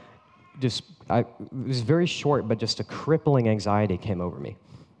of it was very short, but just a crippling anxiety came over me.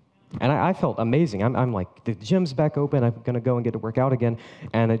 And I felt amazing. I'm like, the gym's back open. I'm going to go and get to work out again.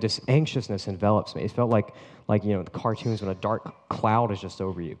 And just anxiousness envelops me. It felt like the cartoons when a dark cloud is just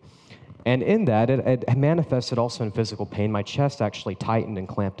over you. And in that, it manifested also in physical pain. My chest actually tightened and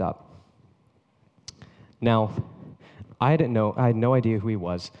clamped up. Now, I had no idea who he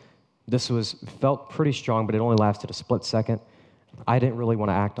was. This felt pretty strong, but it only lasted a split second. I didn't really want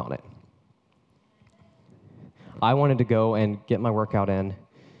to act on it. I wanted to go and get my workout in,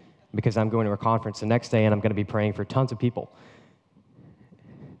 because I'm going to a conference the next day and I'm going to be praying for tons of people.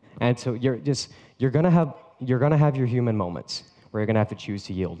 And so you're going to have your human moments where you're going to have to choose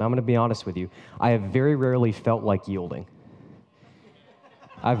to yield. Now, I'm going to be honest with you. I have very rarely felt like yielding.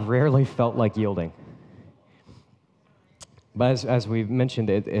 I've rarely felt like yielding. But as we've mentioned,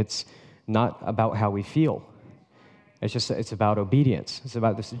 it's not about how we feel. It's about obedience. It's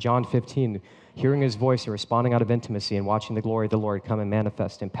about this John 15, hearing his voice and responding out of intimacy and watching the glory of the Lord come and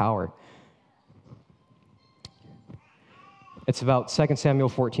manifest in power. It's about 2 Samuel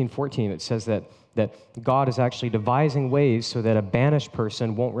 14:14. It says that God is actually devising ways so that a banished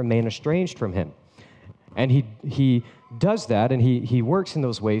person won't remain estranged from him. And he does that, and he works in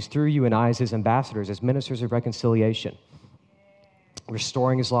those ways through you and I as his ambassadors, as ministers of reconciliation,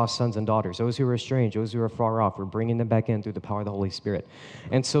 restoring his lost sons and daughters, those who are estranged, those who are far off. We're bringing them back in through the power of the Holy Spirit.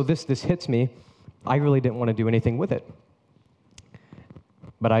 And so this hits me. I really didn't want to do anything with it.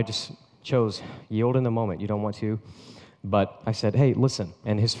 But I just chose, yield in the moment. You don't want to. But I said, hey, listen.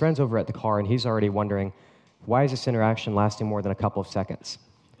 And his friend's over at the car, and he's already wondering, why is this interaction lasting more than a couple of seconds?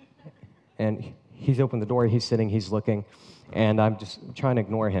 And he's opened the door, he's sitting, he's looking, and I'm just trying to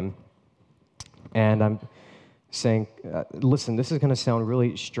ignore him. And I'm saying, listen, this is going to sound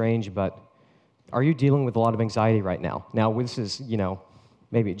really strange, but are you dealing with a lot of anxiety right now? Now, this is,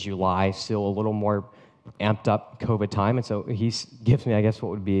 maybe July, still a little more amped up COVID time, and so he gives me, I guess, what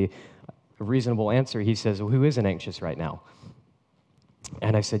would be a reasonable answer. He says, well, who isn't anxious right now?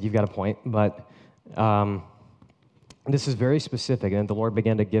 And I said, you've got a point, but this is very specific, and the Lord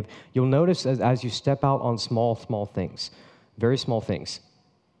began to give. You'll notice as you step out on small things, very small things,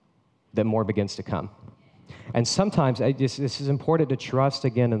 that more begins to come. And sometimes, this is important to trust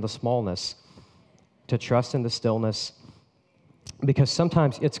again in the smallness, to trust in the stillness, because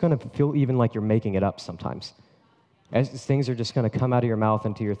sometimes it's going to feel even like you're making it up sometimes. As things are just going to come out of your mouth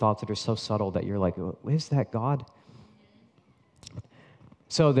into your thoughts that are so subtle that you're like, is that God?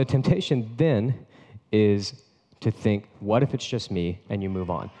 So the temptation then is to think, what if it's just me, and you move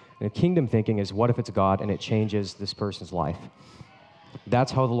on. And the kingdom thinking is, what if it's God, and it changes this person's life?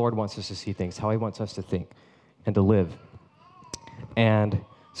 That's how the Lord wants us to see things, how he wants us to think and to live. And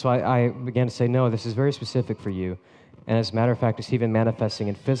so I began to say, no, this is very specific for you. And as a matter of fact, it's even manifesting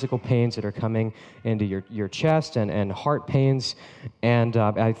in physical pains that are coming into your chest and heart pains. And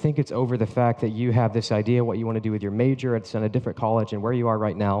I think it's over the fact that you have this idea what you want to do with your major. It's in a different college and where you are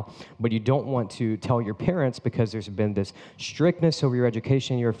right now. But you don't want to tell your parents because there's been this strictness over your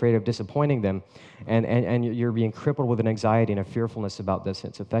education. You're afraid of disappointing them. And you're being crippled with an anxiety and a fearfulness about this.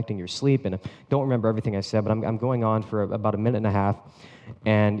 It's affecting your sleep. And I don't remember everything I said, but I'm going on for about a minute and a half.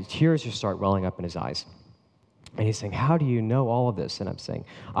 And tears just start welling up in his eyes. And he's saying, how do you know all of this? And I'm saying,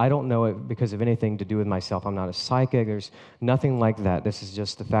 I don't know it because of anything to do with myself. I'm not a psychic. There's nothing like that. This is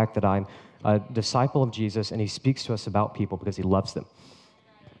just the fact that I'm a disciple of Jesus, and he speaks to us about people because he loves them.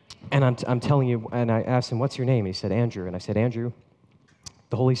 And I'm telling you, and I asked him, what's your name? He said, Andrew. And I said, Andrew,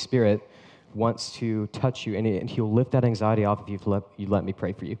 the Holy Spirit wants to touch you, and he'll lift that anxiety off of you if you let me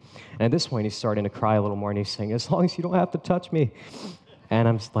pray for you. And at this point, he's starting to cry a little more, and he's saying, as long as you don't have to touch me. And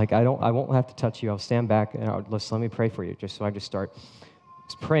I'm just like, I won't have to touch you. I'll stand back, and let me pray for you. So I just start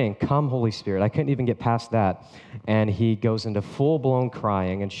praying, come, Holy Spirit. I couldn't even get past that. And he goes into full-blown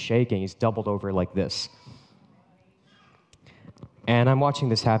crying and shaking. He's doubled over like this. And I'm watching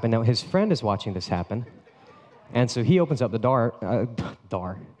this happen. Now, his friend is watching this happen. And so he opens up the door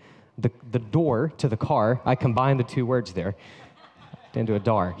to the car. I combined the two words there into a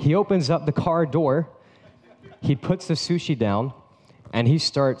dar. He opens up the car door. He puts the sushi down, and he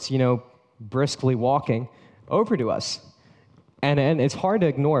starts, briskly walking over to us. And it's hard to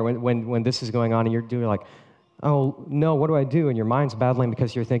ignore when this is going on, and you're doing like, oh, no, what do I do? And your mind's battling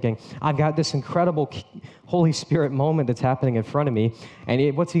because you're thinking, I've got this incredible Holy Spirit moment that's happening in front of me,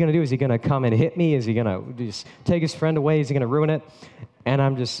 and what's he going to do? Is he going to come and hit me? Is he going to just take his friend away? Is he going to ruin it? And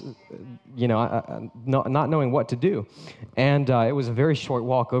I'm just, not knowing what to do. And it was a very short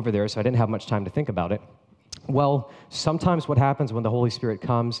walk over there, so I didn't have much time to think about it. Well, sometimes what happens when the Holy Spirit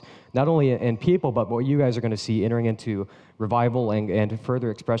comes, not only in people, but what you guys are going to see entering into revival and further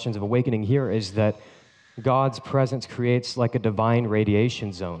expressions of awakening here, is that God's presence creates like a divine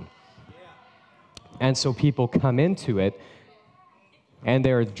radiation zone. And so people come into it, and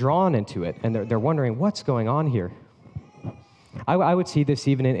they're drawn into it, and they're wondering, what's going on here? I would see this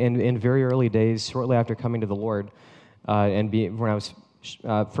even in very early days, shortly after coming to the Lord, when I was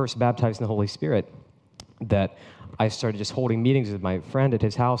first baptized in the Holy Spirit, that I started just holding meetings with my friend at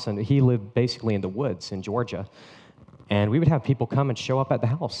his house, and he lived basically in the woods in Georgia. And we would have people come and show up at the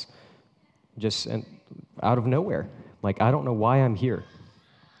house, just out of nowhere. Like, I don't know why I'm here.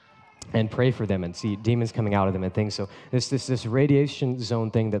 And pray for them and see demons coming out of them and things. So this radiation zone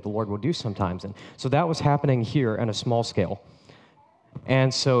thing that the Lord will do sometimes. And so that was happening here on a small scale.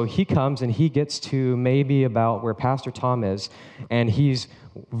 And so he comes and he gets to maybe about where Pastor Tom is, and he's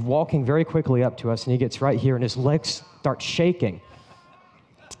walking very quickly up to us, and he gets right here, and his legs start shaking.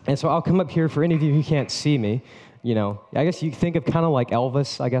 And so I'll come up here for any of you who can't see me. I guess you think of kind of like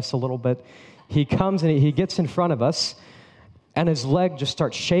Elvis, I guess, a little bit. He comes and he gets in front of us, and his leg just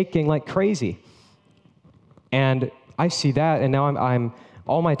starts shaking like crazy. And I see that, and now I'm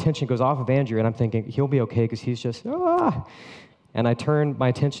all my attention goes off of Andrew, and I'm thinking, he'll be okay because he's just, And I turn my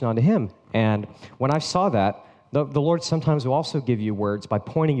attention onto him. And when I saw that, the Lord sometimes will also give you words by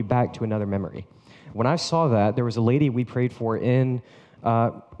pointing you back to another memory. When I saw that, there was a lady we prayed for in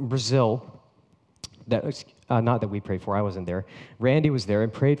Brazil. That was, not that we prayed for, I wasn't there. Randy was there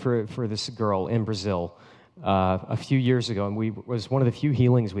and prayed for this girl in Brazil a few years ago, and was one of the few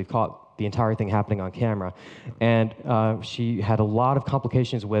healings we've caught the entire thing happening on camera. And she had a lot of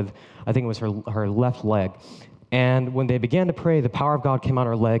complications with, I think it was her left leg. And when they began to pray, the power of God came on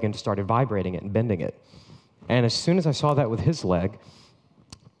her leg and started vibrating it and bending it. And as soon as I saw that with his leg,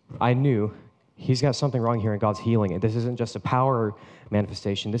 I knew he's got something wrong here and God's healing it. This isn't just a power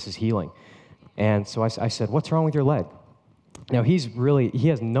manifestation, this is healing. And so I said, what's wrong with your leg? Now, he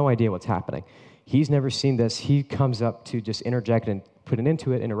has no idea what's happening. He's never seen this. He comes up to just interject and put an end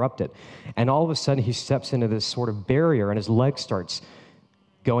to it, interrupt it. And all of a sudden, he steps into this sort of barrier, and his leg starts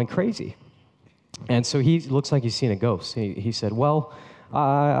going crazy. And so he looks like he's seen a ghost. He said, well,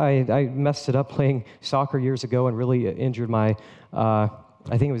 I messed it up playing soccer years ago and really injured my, I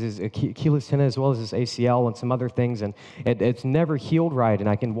think it was his Achilles tendon as well as his ACL and some other things, and it's never healed right, and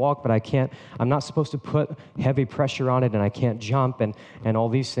I can walk, but I'm not supposed to put heavy pressure on it, and I can't jump, and all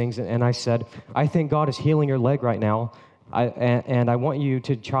these things. And I said, I think God is healing your leg right now, and I want you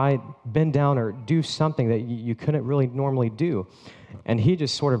to try bend down or do something that you couldn't really normally do. And he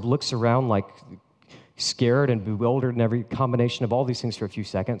just sort of looks around like scared and bewildered and every combination of all these things for a few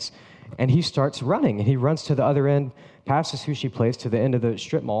seconds. And he starts running, and he runs to the other end, past the sushi place, to the end of the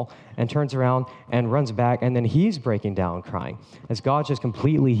strip mall, and turns around and runs back, and then he's breaking down crying as God just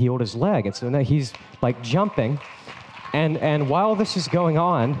completely healed his leg. And so now he's like jumping. And while this is going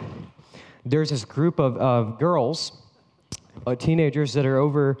on, there's this group of girls, teenagers that are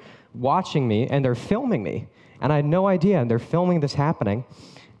over watching me, and they're filming me. And I had no idea, and they're filming this happening.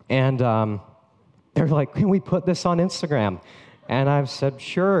 And they're like, can we put this on Instagram? And I've said,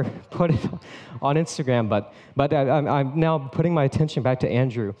 sure, put it on Instagram. But I'm now putting my attention back to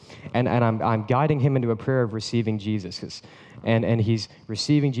Andrew, and I'm guiding him into a prayer of receiving Jesus. And he's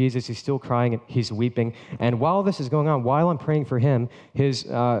receiving Jesus. He's still crying, and he's weeping. And while this is going on, while I'm praying for him, his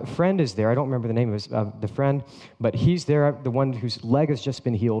friend is there. I don't remember the name of the friend, but he's there, the one whose leg has just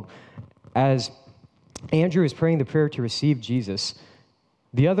been healed. As Andrew is praying the prayer to receive Jesus,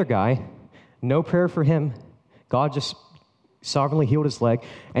 the other guy, no prayer for him. God just sovereignly healed his leg,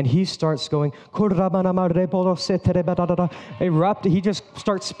 and he starts going, erupt. He just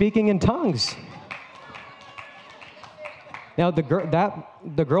starts speaking in tongues. Now,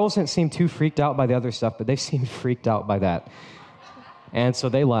 the girls didn't seem too freaked out by the other stuff, but they seemed freaked out by that. And so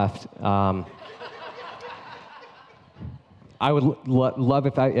they left. I would love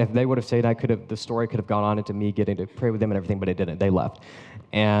if they would have stayed. The story could have gone on into me getting to pray with them and everything, but it didn't. They left.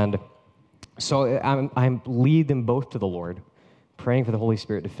 And so I'm lead them both to the Lord, praying for the Holy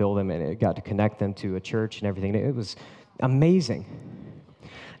Spirit to fill them, and it got to connect them to a church and everything. It was amazing.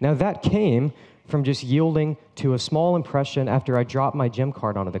 Now, that came from just yielding to a small impression after I dropped my gym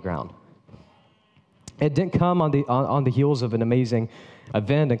card onto the ground. It didn't come on the heels of an amazing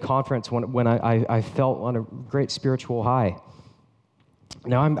event and conference when I felt on a great spiritual high.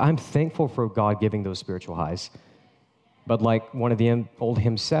 Now, I'm thankful for God giving those spiritual highs. But like one of the old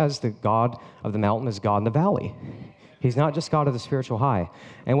hymns says, the God of the mountain is God in the valley. He's not just God of the spiritual high.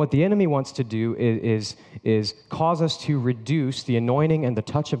 And what the enemy wants to do is cause us to reduce the anointing and the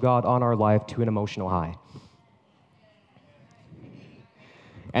touch of God on our life to an emotional high.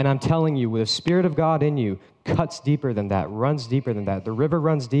 And I'm telling you, with the Spirit of God in you, cuts deeper than that, runs deeper than that. The river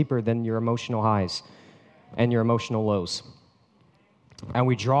runs deeper than your emotional highs and your emotional lows. And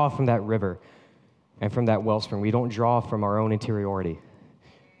we draw from that river and from that wellspring. We don't draw from our own interiority,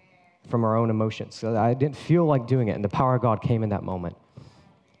 from our own emotions. So I didn't feel like doing it, and the power of God came in that moment.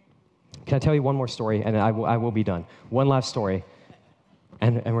 Can I tell you one more story, and I will be done. One last story,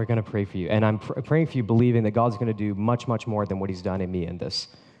 and we're going to pray for you. And I'm praying for you, believing that God's going to do much, much more than what he's done in me in this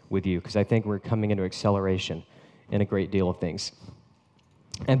with you, because I think we're coming into acceleration in a great deal of things.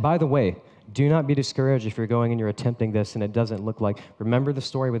 And by the way, do not be discouraged if you're going and you're attempting this and it doesn't look like. Remember the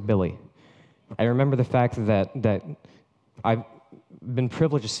story with Billy. I remember the fact that I've been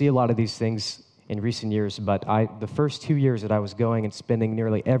privileged to see a lot of these things in recent years, but the first 2 years that I was going and spending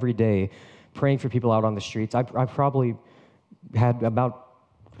nearly every day praying for people out on the streets, I probably had about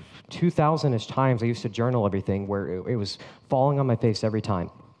 2,000-ish times I used to journal everything where it was falling on my face every time,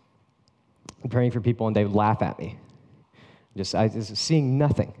 praying for people, and they would laugh at me. I was seeing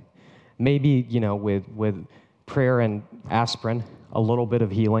nothing. Maybe, with prayer and aspirin, a little bit of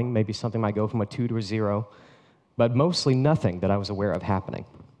healing, maybe something might go from a 2 to a 0, but mostly nothing that I was aware of happening.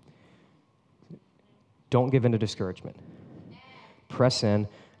 Don't give in to discouragement. Press in.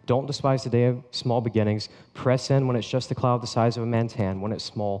 Don't despise the day of small beginnings. Press in when it's just the cloud the size of a man's hand, when it's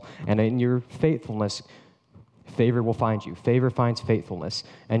small. And in your faithfulness, favor will find you. Favor finds faithfulness.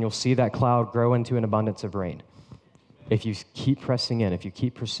 And you'll see that cloud grow into an abundance of rain if you keep pressing in, if you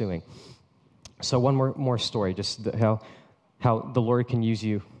keep pursuing. So one more story, just how the Lord can use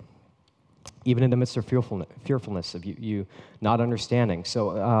you even in the midst of fearfulness of you not understanding. So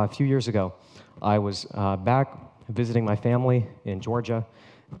a few years ago, I was back visiting my family in Georgia,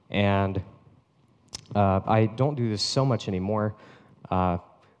 and I don't do this so much anymore,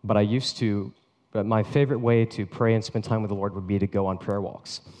 but I used to. But my favorite way to pray and spend time with the Lord would be to go on prayer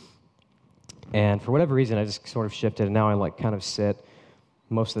walks. And for whatever reason, I just sort of shifted, and now I kind of sit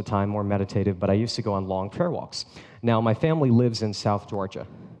most of the time, more meditative, but I used to go on long prayer walks. Now, my family lives in South Georgia,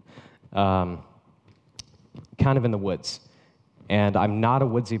 kind of in the woods. And I'm not a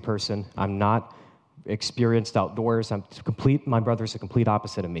woodsy person. I'm not experienced outdoors. My brother's the complete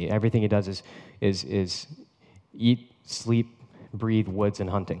opposite of me. Everything he does is eat, sleep, breathe woods and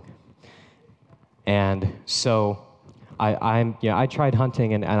hunting. And so I tried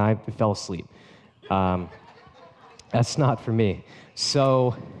hunting and I fell asleep. That's not for me.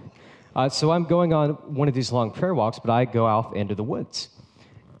 So I'm going on one of these long prayer walks, but I go out into the woods.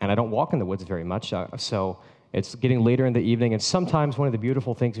 And I don't walk in the woods very much, so it's getting later in the evening, and sometimes one of the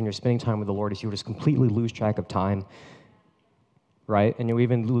beautiful things when you're spending time with the Lord is you'll just completely lose track of time, right? And you'll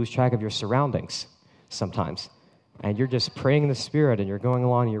even lose track of your surroundings sometimes. And you're just praying in the Spirit, and you're going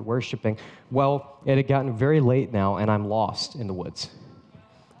along, and you're worshiping. Well, it had gotten very late now, and I'm lost in the woods,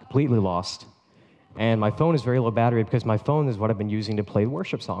 completely lost. And my phone is very low battery because my phone is what I've been using to play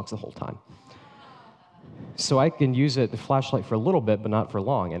worship songs the whole time. So I can use the flashlight for a little bit, but not for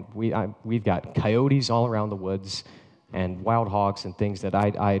long. And we've got coyotes all around the woods and wild hogs and things that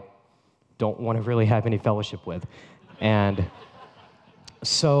I don't want to really have any fellowship with. And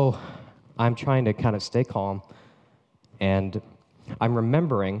so I'm trying to kind of stay calm. And I'm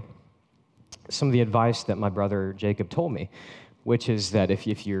remembering some of the advice that my brother Jacob told me, which is that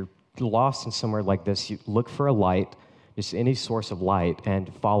if you're lost in somewhere like this, you look for a light, just any source of light,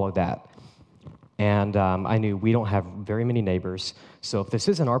 and follow that. And I knew we don't have very many neighbors, so if this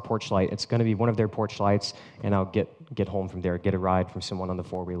isn't our porch light, it's going to be one of their porch lights, and I'll get home from there, get a ride from someone on the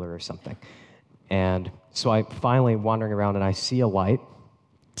four-wheeler or something. And so I finally wandering around, and I see a light,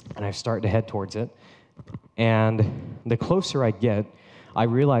 and I start to head towards it. And the closer I get, I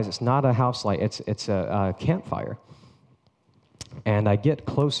realize it's not a house light, it's a campfire. And I get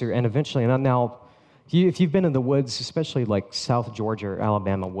closer, and eventually, and now, if you've been in the woods, especially like South Georgia or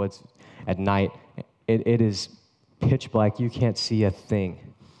Alabama woods at night, it is pitch black. You can't see a thing.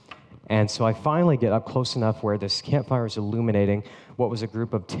 And so I finally get up close enough where this campfire is illuminating what was a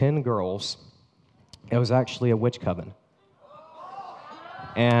group of 10 girls. It was actually a witch coven.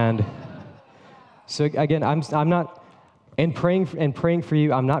 And so again, I'm not, in praying for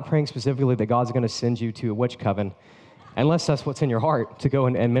you, I'm not praying specifically that God's going to send you to a witch coven, unless that's what's in your heart, to go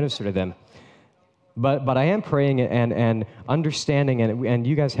and minister to them. But I am praying and understanding, and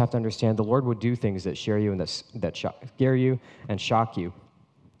you guys have to understand, the Lord would do things that scare you and that scare you and shock you.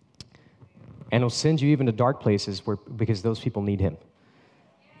 And He'll send you even to dark places because those people need Him.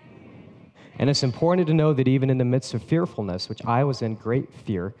 And it's important to know that even in the midst of fearfulness, which I was in great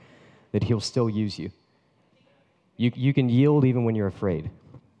fear, that He'll still use you. You can yield even when you're afraid.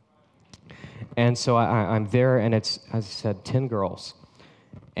 And so I'm there, and it's, as I said, 10 girls.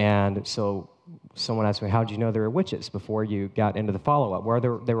 And so someone asked me, how did you know they were witches before you got into the follow-up? Well,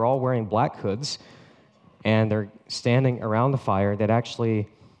 they were all wearing black hoods, and they're standing around the fire. They'd actually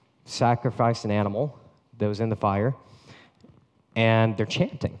sacrificed an animal that was in the fire, and they're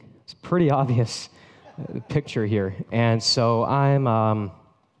chanting. It's a pretty obvious picture here. And so I'm,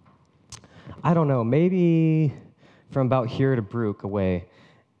 I don't know, maybe from about here to Brook away,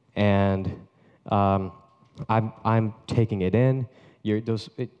 and I'm taking it in.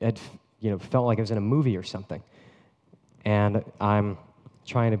 It felt like it was in a movie or something. And I'm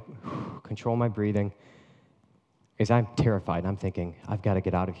trying to control my breathing because I'm terrified. I'm thinking, I've got to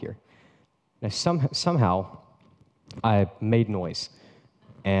get out of here. Now, somehow, I made noise.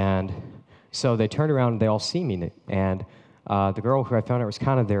 And so they turned around, and they all see me. And the girl who I found out was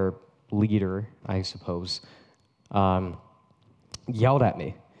kind of their leader, I suppose, yelled at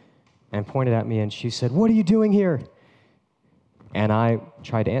me and pointed at me, and she said, "What are you doing here?" And I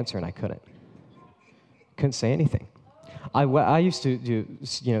tried to answer, and I couldn't say anything. I used to do,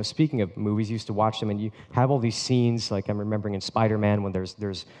 speaking of movies, used to watch them, and you have all these scenes, like I'm remembering in Spider-Man when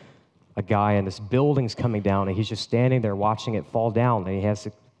there's a guy and this building's coming down, and he's just standing there watching it fall down, and he has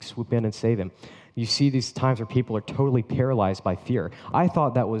to swoop in and save him. You see these times where people are totally paralyzed by fear. I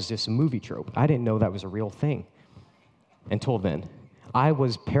thought that was just a movie trope. I didn't know that was a real thing until then. I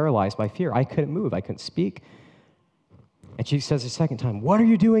was paralyzed by fear. I couldn't move. I couldn't speak. And she says a second time, "What are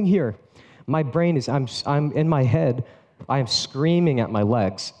you doing here?" My brain is, I'm in my head, I am screaming at my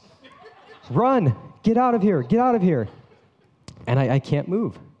legs, "Run, get out of here, get out of here." And I can't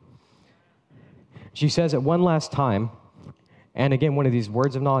move. She says it one last time, and again, one of these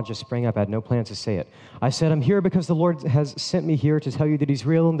words of knowledge just sprang up. I had no plans to say it. I said, "I'm here because the Lord has sent me here to tell you that He's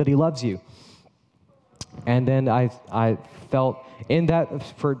real and that He loves you." And then I felt in that,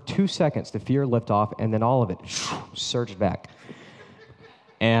 for 2 seconds, the fear lift off, and then all of it surged back.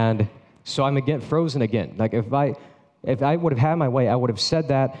 And so I'm again frozen again. Like if I would have had my way, I would have said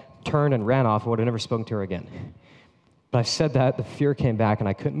that, turned and ran off. I would have never spoken to her again. But I said that, the fear came back, and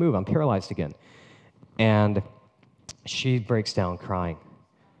I couldn't move. I'm paralyzed again. And she breaks down crying.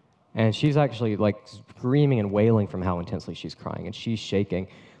 And she's actually like screaming and wailing from how intensely she's crying. And she's shaking,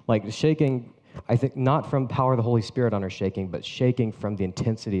 I think not from power of the Holy Spirit on her shaking, but shaking from the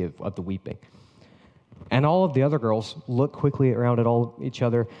intensity of the weeping. And all of the other girls look quickly around at each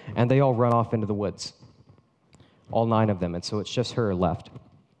other, and they all run off into the woods, all 9 of them. And so it's just her left.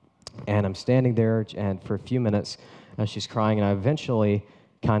 And I'm standing there, and for a few minutes, she's crying, and I eventually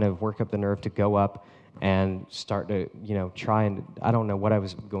kind of work up the nerve to go up and start to, try and, I don't know what I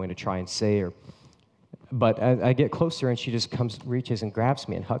was going to try and say, but I get closer, and she just reaches and grabs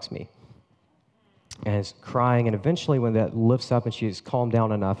me and hugs me. And is crying, and eventually when that lifts up and she's calmed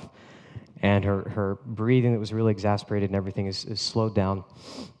down enough, and her breathing that was really exasperated and everything is slowed down,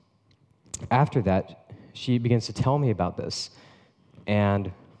 after that, she begins to tell me about this.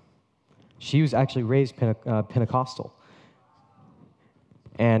 And she was actually raised Pentecostal.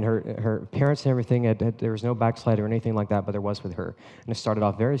 And her parents and everything, there was no backslide or anything like that, but there was with her. And it started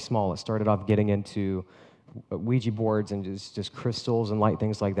off very small. It started off getting into Ouija boards and just crystals and light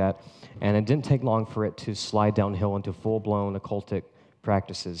things like that. And it didn't take long for it to slide downhill into full-blown occultic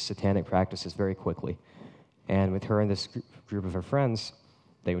practices, satanic practices very quickly. And with her and this group of her friends,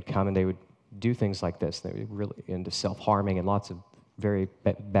 they would come and they would do things like this. They were really into self-harming and lots of very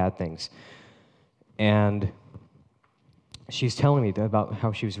bad things. And she's telling me about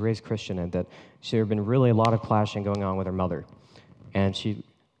how she was raised Christian and that there had been really a lot of clashing going on with her mother. And she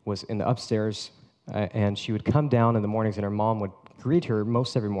was in the upstairs and she would come down in the mornings, and her mom would greet her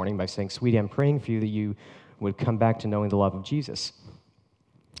most every morning by saying, "Sweetie, I'm praying for you that you would come back to knowing the love of Jesus."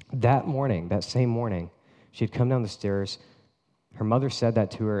 That morning, that same morning, she'd come down the stairs. Her mother said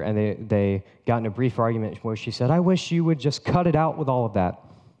that to her, and they got in a brief argument where she said, "I wish you would just cut it out with all of that.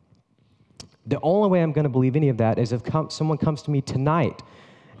 The only way I'm going to believe any of that is if someone comes to me tonight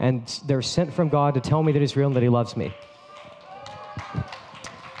and they're sent from God to tell me that He's real and that He loves me."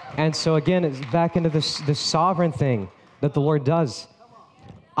 And so again, it's back into this sovereign thing that the Lord does.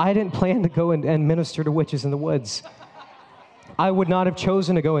 I didn't plan to go and minister to witches in the woods. I would not have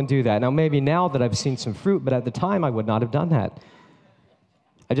chosen to go and do that. Now, maybe now that I've seen some fruit, but at the time, I would not have done that.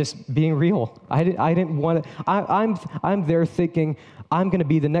 I just being real. I didn't want to. I'm there thinking I'm going to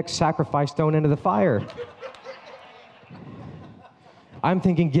be the next sacrifice thrown into the fire. I'm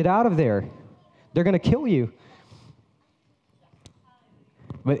thinking, get out of there. They're going to kill you.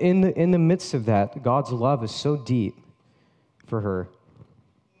 But in the midst of that, God's love is so deep for her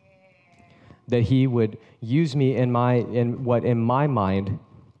that He would use me in what in my mind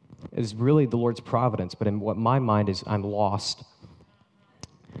is really the Lord's providence, but in what my mind is, I'm lost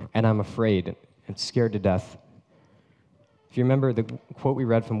and I'm afraid and scared to death. If you remember the quote we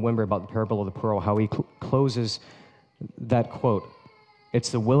read from Wimber about the parable of the pearl, how he closes that quote, it's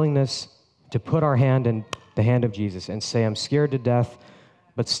the willingness to put our hand in the hand of Jesus and say, "I'm scared to death,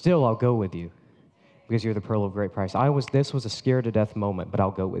 but still I'll go with you because you're the pearl of great price." This was a scared to death moment, but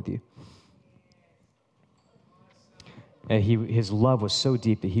I'll go with you. And His love was so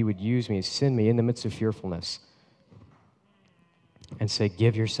deep that He would use me, send me in the midst of fearfulness and say,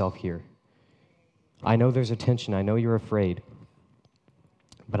 "Give yourself here. I know there's a tension. I know you're afraid,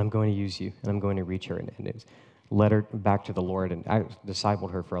 but I'm going to use you, and I'm going to reach her." And it led her back to the Lord, and I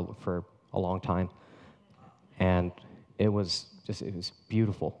discipled her for a long time. And it was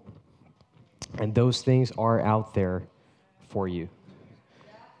beautiful. And those things are out there for you.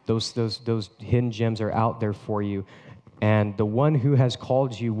 Those hidden gems are out there for you. And the one who has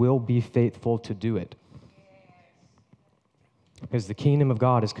called you will be faithful to do it. Because the kingdom of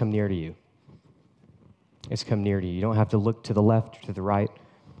God has come near to you. It's come near to you. You don't have to look to the left or to the right.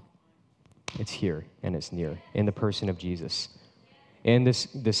 It's here and it's near in the person of Jesus. And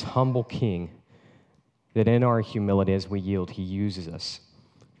this humble King that in our humility as we yield, He uses us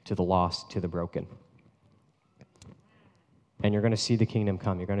to the lost, to the broken. And you're going to see the kingdom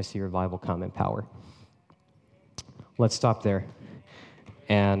come. You're going to see revival come in power. Let's stop there.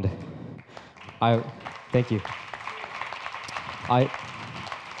 And thank you.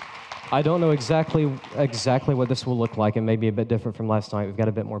 I don't know exactly what this will look like. It may be a bit different from last night. We've got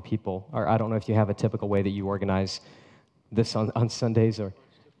a bit more people. Or I don't know if you have a typical way that you organize this on Sundays or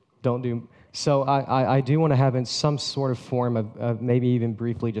don't do. So I do want to have in some sort of form of maybe even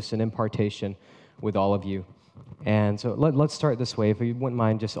briefly just an impartation with all of you. And so let's start this way. If you wouldn't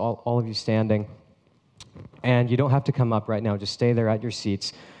mind, just all of you standing. And you don't have to come up right now. Just stay there at your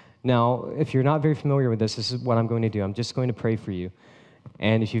seats. Now, if you're not very familiar with this is what I'm going to do. I'm just going to pray for you.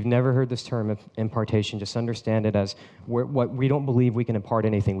 And if you've never heard this term of impartation, just understand it as we don't believe we can impart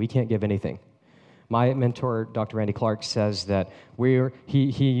anything. We can't give anything. My mentor, Dr. Randy Clark, says that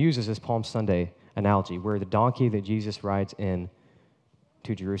he uses this Palm Sunday analogy. We're the donkey that Jesus rides in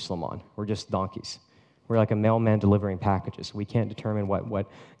to Jerusalem on. We're just donkeys. We're like a mailman delivering packages. We can't determine what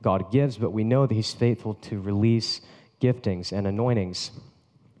God gives, but we know that He's faithful to release giftings and anointings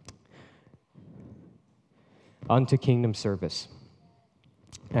unto kingdom service.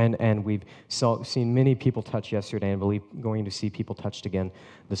 And we've seen many people touch yesterday and believe going to see people touched again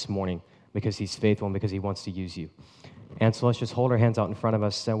this morning because He's faithful and because He wants to use you. And so let's just hold our hands out in front of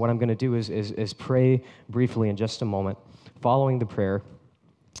us. And what I'm going to do is pray briefly in just a moment. Following the prayer,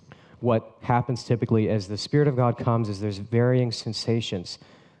 what happens typically as the Spirit of God comes is there's varying sensations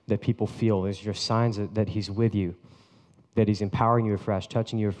that people feel. There's just signs that He's with you, that He's empowering you afresh,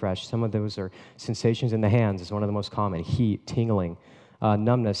 touching you afresh. Some of those are sensations in the hands is one of the most common. Heat, tingling,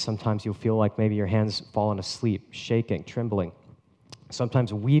 numbness. Sometimes you'll feel like maybe your hands fallen asleep, shaking, trembling.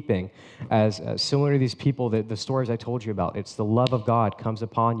 Sometimes weeping, as similar to these people, the stories I told you about. It's the love of God comes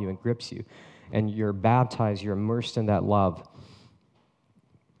upon you and grips you, and you're baptized, you're immersed in that love.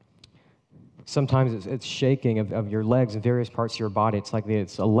 Sometimes it's shaking of your legs and various parts of your body. It's like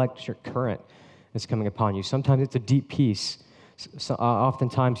it's electric current that's coming upon you. Sometimes it's a deep peace. So,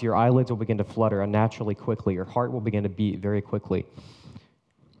 oftentimes your eyelids will begin to flutter unnaturally quickly. Your heart will begin to beat very quickly.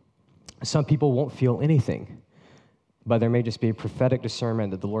 Some people won't feel anything, but there may just be a prophetic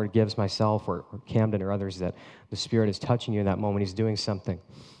discernment that the Lord gives myself or Camden or others that the Spirit is touching you in that moment. He's doing something.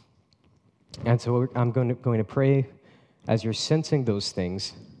 And so I'm going to pray as you're sensing those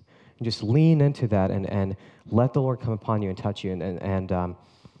things. just lean into that and let the Lord come upon you and touch you. And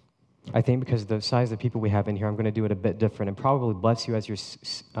I think because of the size of the people we have in here, I'm going to do it a bit different and probably bless you as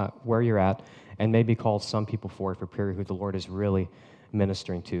you're where you're at, and maybe call some people forward for prayer who the Lord is really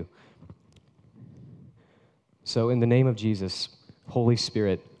ministering to. So in the name of Jesus, Holy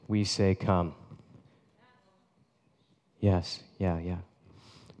Spirit, we say come. Yes, yeah.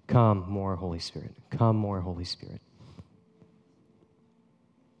 Come more, Holy Spirit. Come more, Holy Spirit.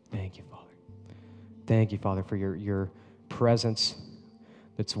 Thank you, Father. Thank you, Father, for your presence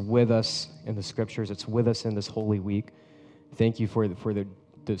that's with us in the Scriptures. It's with us in this Holy Week. Thank you for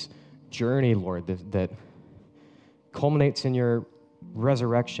this journey, Lord, that culminates in your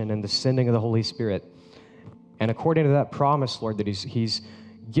resurrection and the sending of the Holy Spirit. And according to that promise, Lord, that He's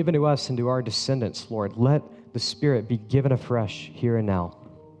given to us and to our descendants, Lord, let the Spirit be given afresh here and now.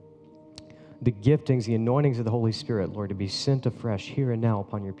 The giftings, the anointings of the Holy Spirit, Lord, to be sent afresh here and now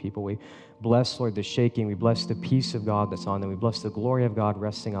upon your people. We bless, Lord, the shaking. We bless the peace of God that's on them. We bless the glory of God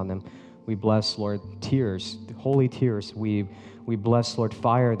resting on them. We bless, Lord, tears, holy tears. We bless, Lord,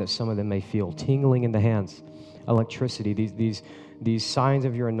 fire that some of them may feel, tingling in the hands, electricity, these signs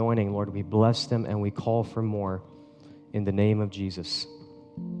of your anointing, Lord. We bless them and we call for more in the name of Jesus.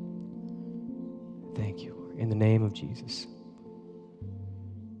 Thank you, Lord. In the name of Jesus.